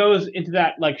he goes into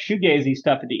that shoegazy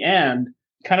stuff at the end,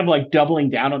 kind of doubling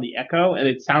down on the echo, and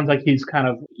it sounds like he's kind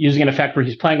of using an effect where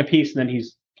he's playing a piece and then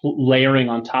he's layering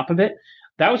on top of it.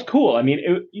 That was cool. I mean,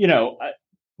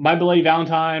 My Bloody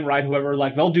Valentine, Ride Whoever,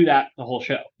 they'll do that the whole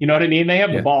show. You know what I mean? They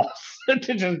have the balls to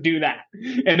just do that.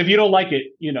 And if you don't like it,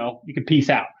 you can peace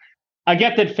out. I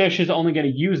get that Phish is only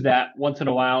going to use that once in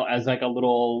a while as a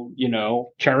little,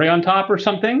 cherry on top or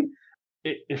something.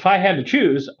 If I had to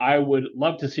choose, I would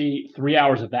love to see 3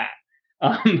 hours of that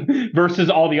versus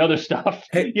all the other stuff.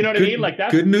 Hey, you know what I mean?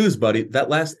 That's good news, buddy. That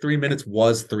last 3 minutes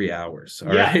was 3 hours.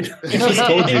 All right. I just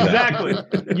told you exactly.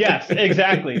 That. Yes,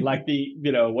 exactly. Like the,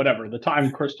 whatever, the time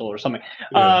crystal or something.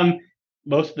 Yeah.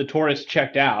 Most of the tourists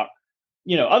checked out.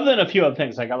 Other than a few other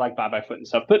things, I like Bye Bye Foot and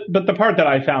stuff, but the part that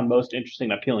I found most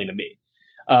interesting and appealing to me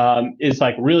is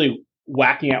really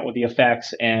whacking out with the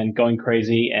effects and going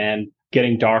crazy and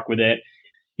getting dark with it.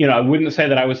 I wouldn't say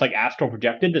that I was astral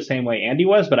projected the same way Andy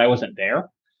was, but I wasn't there.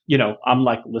 I'm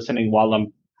listening while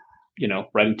I'm,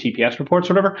 writing TPS reports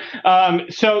or whatever.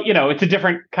 So, it's a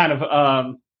different kind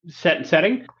of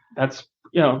setting. That's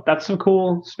some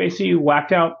cool, spacey,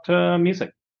 whacked out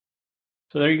music.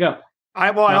 So there you go. I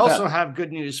also have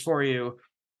good news for you,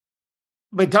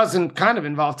 but it doesn't kind of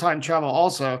involve time travel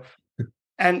also.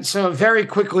 And so very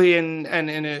quickly in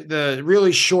the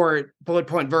really short bullet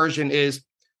point version is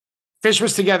Phish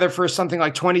was together for something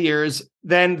like 20 years.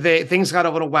 Then things got a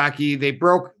little wacky.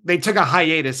 They took a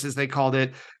hiatus, as they called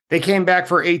it. They came back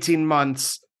for 18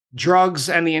 months. Drugs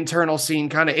and the internal scene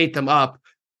kind of ate them up.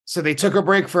 So they took a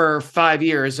break for 5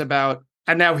 years and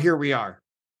now here we are.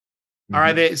 All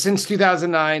right. Since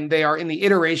 2009, they are in the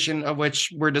iteration of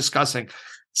which we're discussing.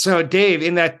 So, Dave,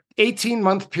 in that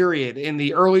 18-month period in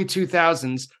the early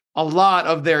 2000s, a lot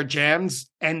of their jams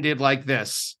ended like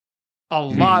this. A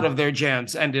lot of their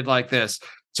jams ended like this,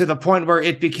 to the point where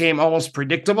it became almost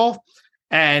predictable.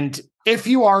 And if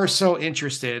you are so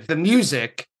interested, the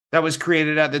music that was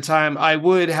created at the time, I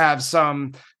would have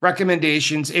some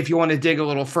recommendations if you want to dig a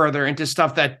little further into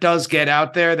stuff that does get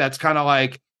out there. That's kind of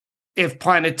like if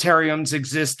planetariums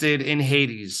existed in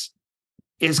Hades,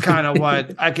 is kind of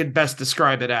what I could best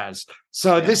describe it as.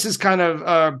 So this is kind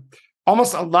of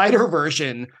almost a lighter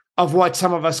version of what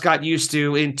some of us got used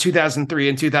to in 2003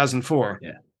 and 2004.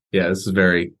 Yeah, this is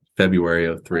very February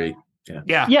of 3.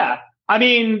 Yeah. I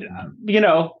mean,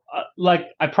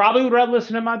 I probably would rather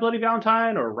listen to My Bloody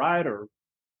Valentine or Ride or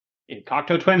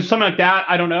Cocteau Twins, something like that.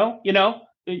 I don't know,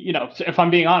 if I'm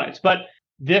being honest. But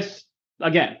this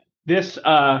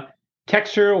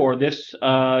texture or this,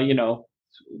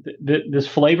 this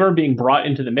flavor being brought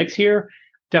into the mix here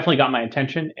definitely got my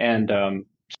attention. And,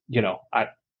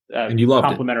 and you loved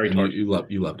complimentary it. You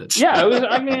loved it. Yeah, it was.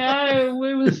 I mean,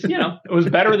 it was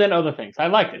better than other things. I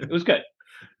liked it. It was good.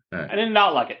 Right. I did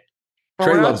not like it.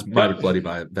 Trey loves My Bloody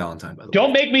Valentine. By the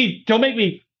way, don't make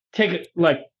me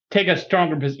take a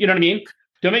stronger position. You know what I mean?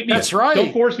 Don't make me. That's right.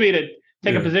 Don't force me to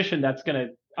take a position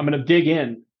I'm gonna dig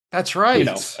in. That's right.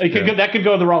 That could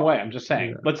go the wrong way. I'm just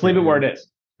saying. Let's leave it where it is.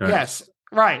 Right. Yes.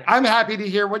 Right. I'm happy to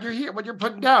hear what you're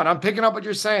putting down. I'm picking up what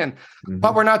you're saying.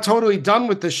 But we're not totally done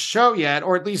with the show yet,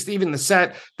 or at least even the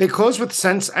set. They close with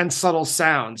Sense and Subtle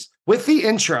Sounds. With the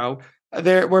intro,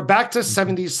 we're back to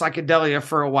 70s psychedelia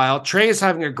for a while. Trey is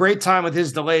having a great time with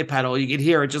his delay pedal. You can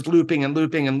hear it just looping and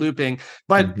looping and looping,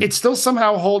 but it still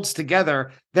somehow holds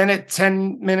together. Then at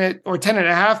 10 and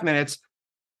a half minutes,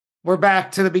 we're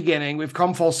back to the beginning. We've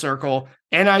come full circle.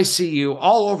 NICU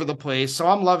all over the place. So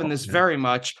I'm loving this very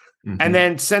much. And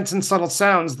then Sense and Subtle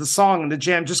Sounds, the song and the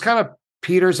jam just kind of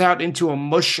peters out into a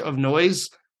mush of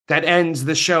noise that ends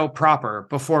the show proper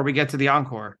before we get to the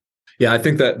encore. Yeah, I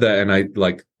think that and I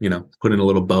putting a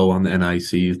little bow on the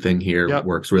NICU thing here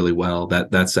works really well.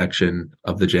 That section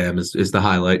of the jam is the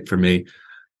highlight for me.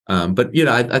 But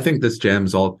I think this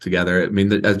jams all together. I mean,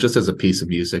 just as a piece of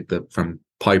music that from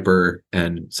Piper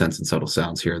and Sense and Subtle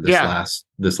Sounds here,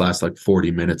 this last like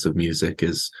 40 minutes of music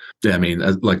is,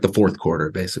 like the fourth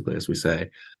quarter, basically, as we say.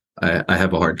 I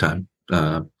have a hard time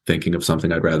thinking of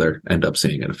something I'd rather end up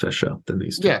seeing at a Phish show than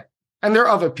these two. Yeah. And they're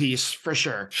of a piece for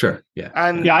sure. Sure. Yeah.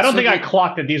 And I don't think I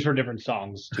clocked that these were different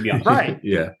songs, to be honest. Right.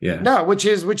 Yeah. No, which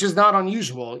is not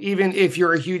unusual, even if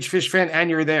you're a huge Phish fan and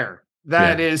you're there.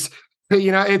 That is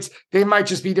They might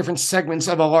just be different segments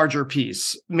of a larger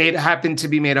piece happen to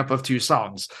be made up of two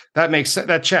songs.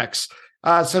 That checks.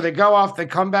 So they go off, they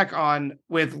come back on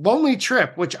with Lonely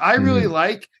Trip, which I really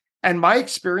like. And my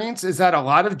experience is that a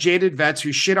lot of jaded vets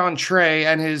who shit on Trey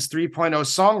and his 3.0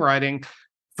 songwriting,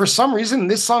 for some reason,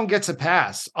 this song gets a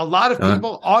pass. A lot of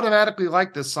people automatically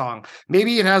like this song.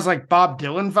 Maybe it has like Bob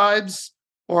Dylan vibes,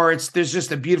 or there's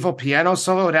just a beautiful piano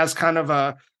solo. It has kind of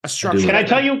a structure. Can I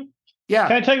tell you? Yeah.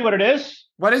 Can I tell you what it is?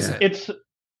 What is it?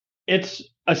 It's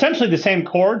essentially the same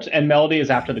chords and melody as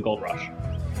After the Gold Rush.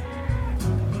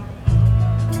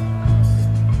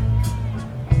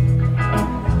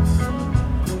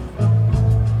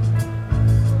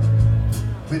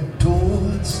 When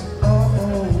doors are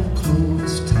all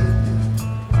closed tightly,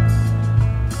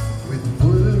 with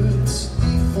words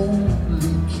the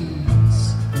only keys,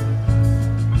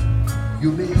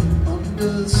 you may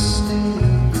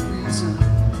understand the reason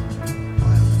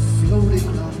while floating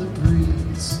on the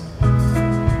breeze.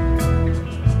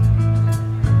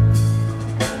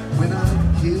 When I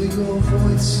hear your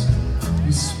voice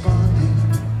responding,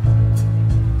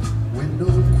 when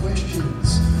no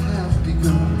questions have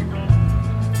begun,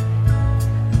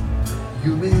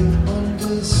 you may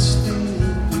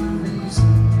understand the reason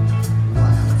why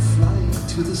I'm flying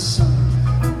to the sun.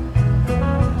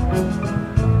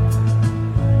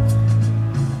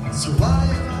 So why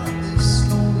on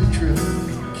this lonely trip,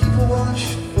 keep a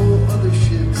watch for other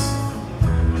ships,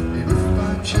 and if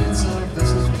by chance our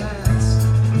vessels pass,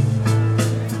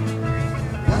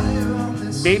 why on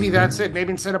this... Maybe that's it.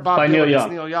 Maybe instead of Bob By Dylan, Neil it's Young.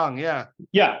 Neil Young. Yeah.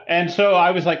 Yeah, and so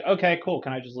I was like, okay, cool.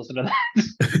 Can I just listen to that?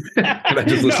 Can I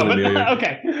just listen to Neil Young?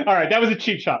 Okay, all right, that was a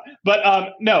cheap shot.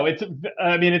 But no, it's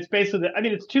basically,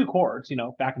 it's two chords,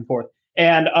 back and forth,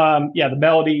 and the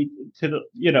melody to the,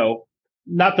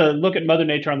 not the look at Mother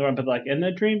Nature on the run, but like in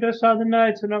the dream of southern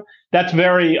nights, that's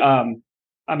very,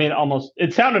 almost.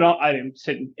 It sounded, I didn't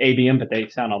sit in ABM, but they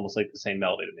sound almost like the same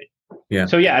melody to me. Yeah.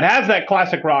 So yeah, it has that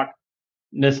classic rock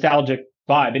nostalgic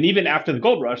vibe, and even After the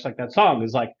Gold Rush, like that song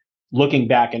is like looking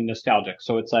back and nostalgic.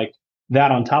 So it's like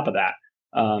that on top of that.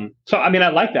 So I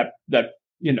like that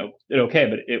okay,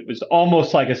 but it was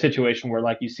almost like a situation where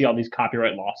like you see all these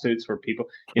copyright lawsuits where people,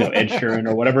 Ed Sheeran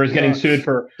or whatever is getting sued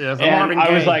for. And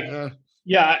I was like, I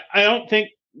don't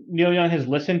think Neil Young has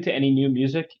listened to any new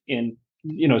music in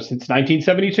since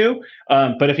 1972.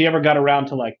 But if he ever got around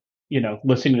to like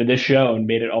listening to this show and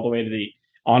made it all the way to the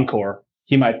encore,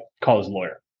 he might call his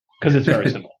lawyer because it's very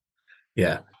simple.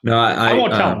 Yeah. No, I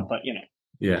won't tell him, but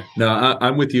Yeah, no,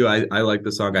 I'm with you. I like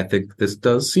the song. I think this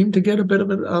does seem to get a bit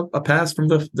of a pass from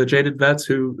the jaded vets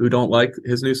who don't like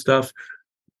his new stuff.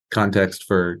 Context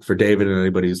for David and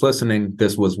anybody who's listening,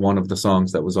 this was one of the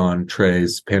songs that was on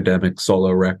Trey's Pandemic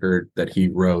solo record that he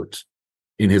wrote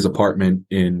in his apartment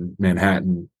in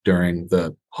Manhattan during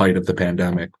the height of the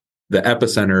pandemic, the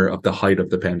epicenter of the height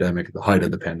of the pandemic,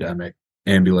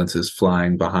 ambulances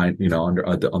flying behind,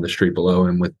 on the street below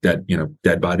him with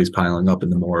dead bodies piling up in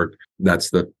the morgue. That's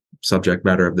the subject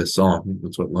matter of this song.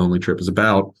 That's what Lonely Trip is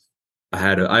about. I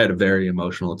had a very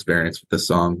emotional experience with this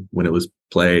song when it was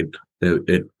played.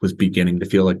 It was beginning to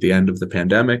feel like the end of the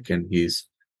pandemic, and he's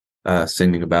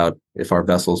singing about if our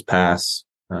vessels pass,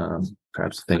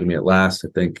 perhaps think of me at last. I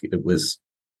think it was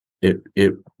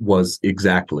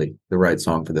exactly the right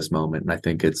song for this moment, and I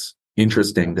think it's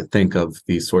interesting to think of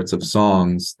these sorts of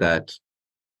songs that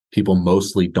people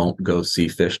mostly don't go see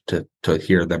Phish to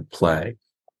hear them play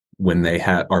when they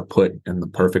are put in the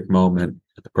perfect moment,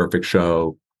 the perfect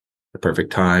show, the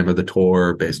perfect time of the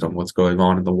tour based on what's going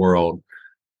on in the world,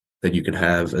 that you can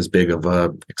have as big of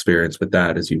a experience with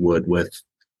that as you would with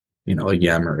a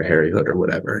Yem or a Harry Hood or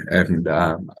whatever. And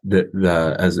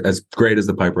as great as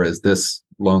the Piper is, this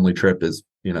Lonely Trip is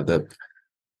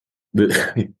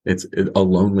it's a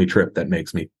lonely trip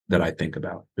that I think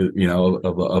about, of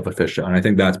a Phish show. And I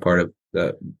think that's part of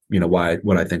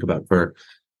what I think about for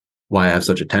why I have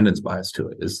such attendance bias to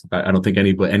it is I don't think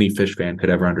any Phish fan could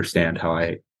ever understand how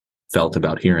I felt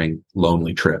about hearing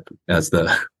Lonely Trip as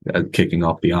kicking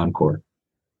off the encore.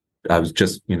 I was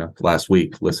just, last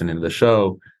week listening to the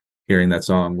show, hearing that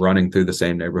song, running through the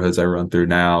same neighborhoods I run through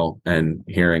now, and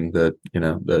hearing the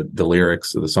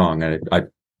lyrics of the song. And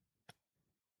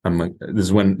I'm like,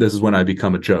 this is when I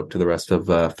become a joke to the rest of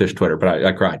Phish Twitter. But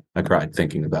I cried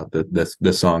thinking about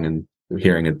this song and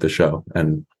hearing it at the show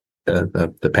and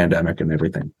the pandemic and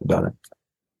everything about it.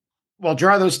 Well,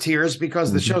 dry those tears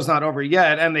because the show's not over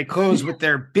yet, and they close with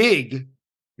their big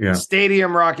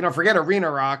stadium rock. Forget arena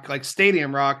rock, like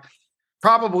stadium rock.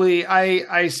 Probably,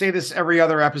 I say this every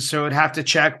other episode. Have to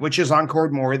check which is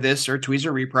encored more, this or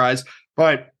Tweezer Reprise,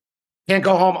 but can't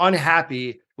go home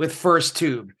unhappy with First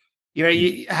Tube. You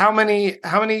know, how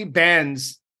many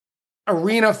bands,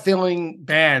 arena-filling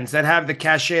bands that have the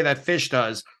cachet that Phish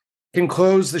does, can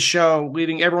close the show,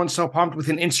 leaving everyone so pumped with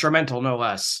an instrumental, no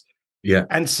less. Yeah.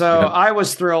 And so I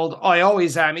was thrilled. I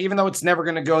always am, even though it's never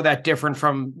going to go that different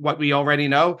from what we already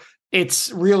know.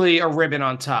 It's really a ribbon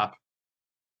on top.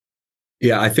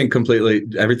 Yeah, I think completely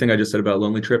everything I just said about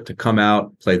Lonely Trip, to come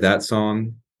out, play that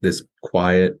song, this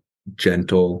quiet,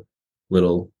 gentle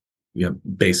little,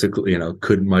 basically,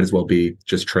 might as well be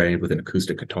just Trey with an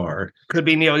acoustic guitar. Could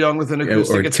be Neil Young with an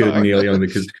acoustic guitar. Or Neil Young with an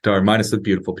acoustic guitar, minus the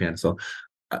beautiful piano. So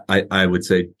I would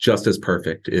say just as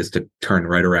perfect is to turn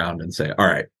right around and say, all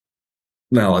right,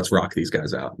 now let's rock these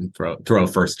guys out and throw a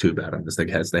first tube at them as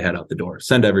they head out the door.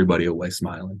 Send everybody away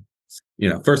smiling.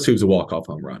 First tube's a walk-off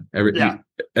home run.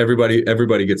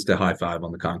 Everybody gets to high five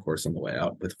on the concourse on the way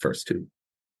out with the first tube.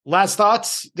 Last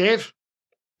thoughts, Dave?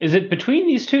 Is it between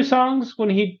these two songs when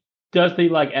he does the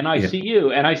and I see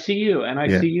you, and I see you, and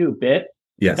I see you bit?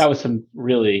 Yes. That was some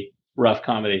really rough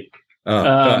comedy.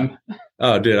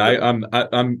 Dude,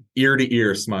 I'm ear to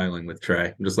ear smiling with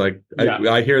Trey. I'm just like,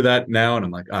 I hear that now and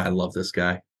I'm like, I love this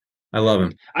guy. I love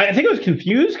him. I think I was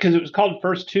confused because it was called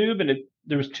First Tube and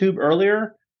there was Tube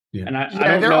earlier. Yeah. And I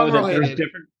don't know that there's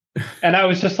different. And I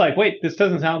was just like, wait, this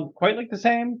doesn't sound quite like the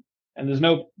same. And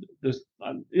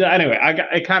anyway,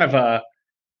 I kind of I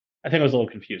think I was a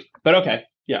little confused, but okay.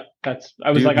 Yeah. I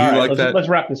was all right, let's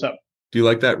wrap this up. Do you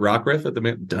like that rock riff at the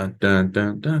minute? Dun, dun,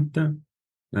 dun, dun, dun.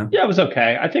 No? Yeah, it was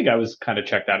okay. I think I was kind of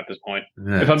checked out at this point,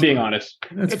 if I'm being honest.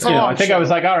 I think I was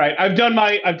like, all right, I've done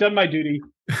my duty.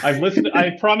 I've listened.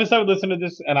 I promised I would listen to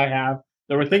this, and I have.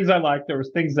 There were things I liked. There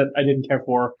was things that I didn't care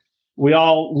for. We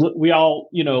all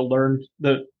learned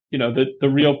the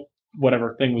real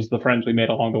whatever thing was the friends we made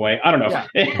along the way. I don't know.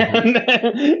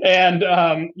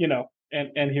 Yeah.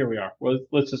 And here we are. Well,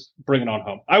 let's just bring it on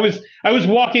home. I was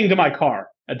walking to my car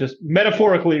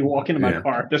metaphorically walking to my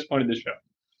car at this point in the show.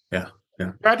 Yeah.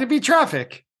 Yeah. Got to be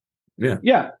traffic. Yeah.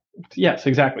 Yeah. Yes,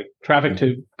 exactly. Traffic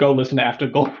to go listen to After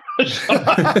Gold Rush.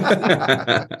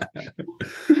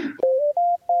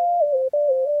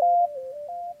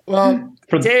 Well,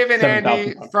 Dave and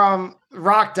Andy from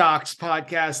Rock Docs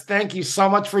podcast, thank you so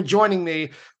much for joining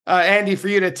me. Andy, for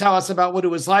you to tell us about what it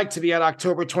was like to be at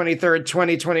October 23rd,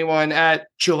 2021 at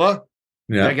Chula.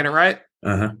 Yeah. Did I get it right?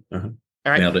 Uh-huh. Uh-huh.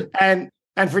 All right. Nailed it. And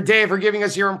for Dave, for giving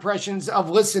us your impressions of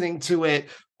listening to it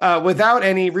without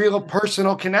any real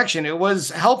personal connection. It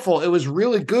was helpful. It was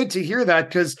really good to hear that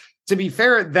because, to be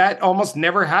fair, that almost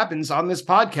never happens on this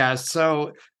podcast.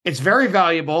 So it's very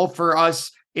valuable for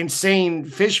us insane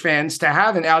Phish fans to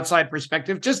have an outside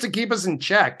perspective just to keep us in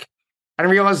check and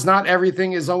realize not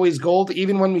everything is always gold,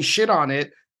 even when we shit on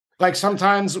it. Like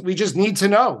sometimes we just need to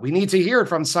know. We need to hear it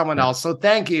from someone else. So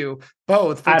thank you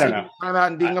both for taking time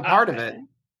out and being a part of it.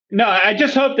 No, I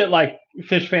just hope that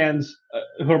Phish fans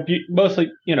who are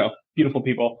mostly, beautiful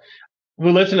people who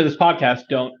listen to this podcast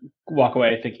don't walk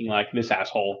away thinking this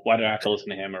asshole, why do I have to listen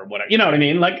to him or whatever? You know what I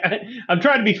mean? I'm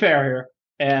trying to be fair here.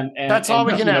 And that's all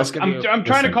we can ask of you. I'm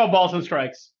trying to call balls and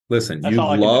strikes. Listen, you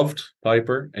loved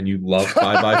Piper and you loved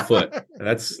 5 by Foot.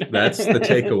 That's the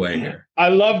takeaway here. I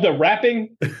love the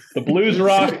rapping, the blues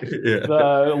rock,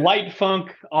 the light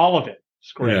funk, all of it.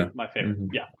 It's great. Yeah. My favorite.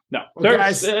 Mm-hmm. Yeah. No. Well,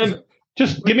 guys,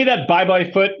 just give me that Bye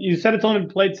Bye Foot. You said it's only been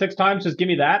played 6 times. Just give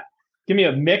me that. Give me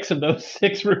a mix of those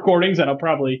 6 recordings, and I'll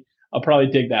probably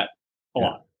dig that a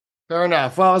lot. Fair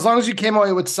enough. Well, as long as you came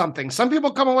away with something. Some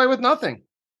people come away with nothing.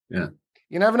 Yeah.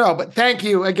 You never know. But thank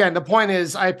you. Again, the point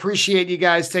is, I appreciate you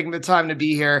guys taking the time to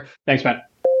be here. Thanks, man.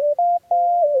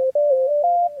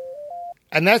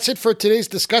 And that's it for today's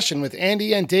discussion with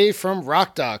Andy and Dave from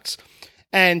Rock Docs.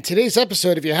 And today's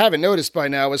episode, if you haven't noticed by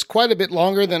now, is quite a bit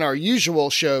longer than our usual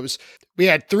shows. We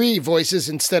had 3 voices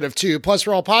instead of 2, plus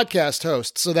we're all podcast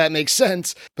hosts, so that makes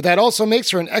sense. But that also makes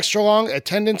for an extra long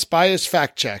attendance bias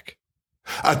fact check.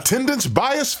 Attendance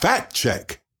bias fact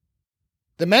check.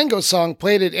 The Mango song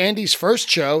played at Andy's first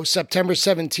show, September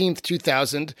 17th,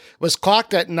 2000, was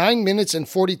clocked at 9 minutes and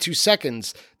 42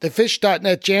 seconds. The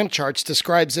Phish.net Jam Charts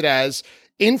describes it as,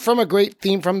 in from a great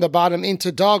theme from the bottom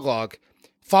into Doglog.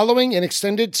 Following an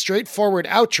extended, straightforward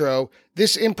outro,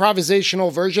 this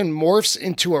improvisational version morphs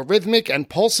into a rhythmic and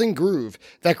pulsing groove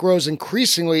that grows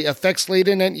increasingly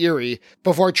effects-laden and eerie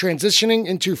before transitioning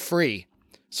into free.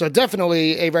 So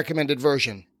definitely a recommended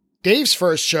version. Dave's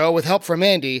first show, with help from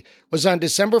Andy, was on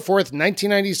December 4th,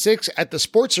 1996 at the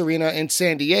Sports Arena in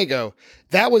San Diego.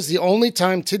 That was the only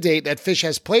time to date that Phish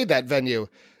has played that venue.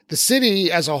 The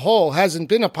city as a whole hasn't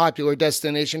been a popular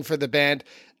destination for the band,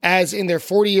 as in their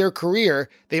 40-year career,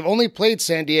 they've only played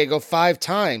San Diego 5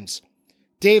 times.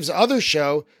 Dave's other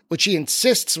show, which he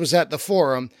insists was at the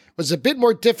Forum, was a bit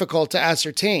more difficult to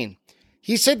ascertain.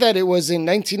 He said that it was in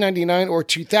 1999 or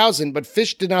 2000, but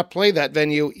Phish did not play that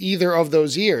venue either of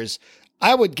those years.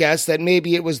 I would guess that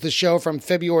maybe it was the show from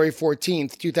February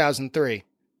 14th, 2003.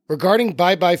 Regarding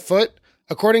Bye Bye Foot,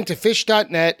 according to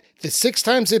Phish.net, the 6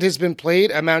 times it has been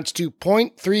played amounts to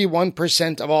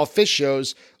 0.31% of all Phish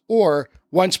shows, or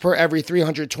once per every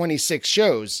 326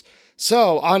 shows.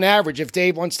 So, on average, if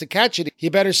Dave wants to catch it, he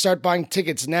better start buying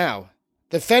tickets now.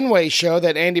 The Fenway show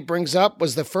that Andy brings up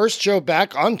was the first show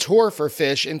back on tour for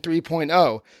Phish in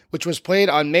 3.0, which was played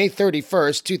on May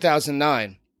 31st,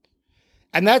 2009.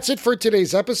 And that's it for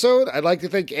today's episode. I'd like to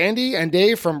thank Andy and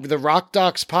Dave from the Rock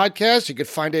Docs podcast, you could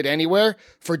find it anywhere,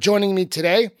 for joining me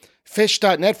today,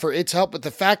 Phish.net for its help with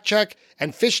the fact check,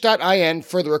 and Phish.in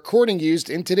for the recording used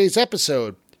in today's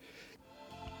episode.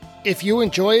 If you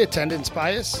enjoy Attendance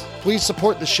Bias, please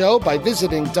support the show by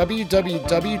visiting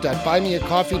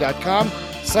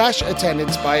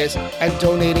www.buymeacoffee.com/attendancebias and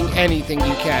donating anything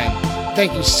you can.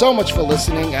 Thank you so much for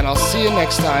listening, and I'll see you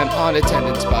next time on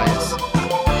Attendance Bias.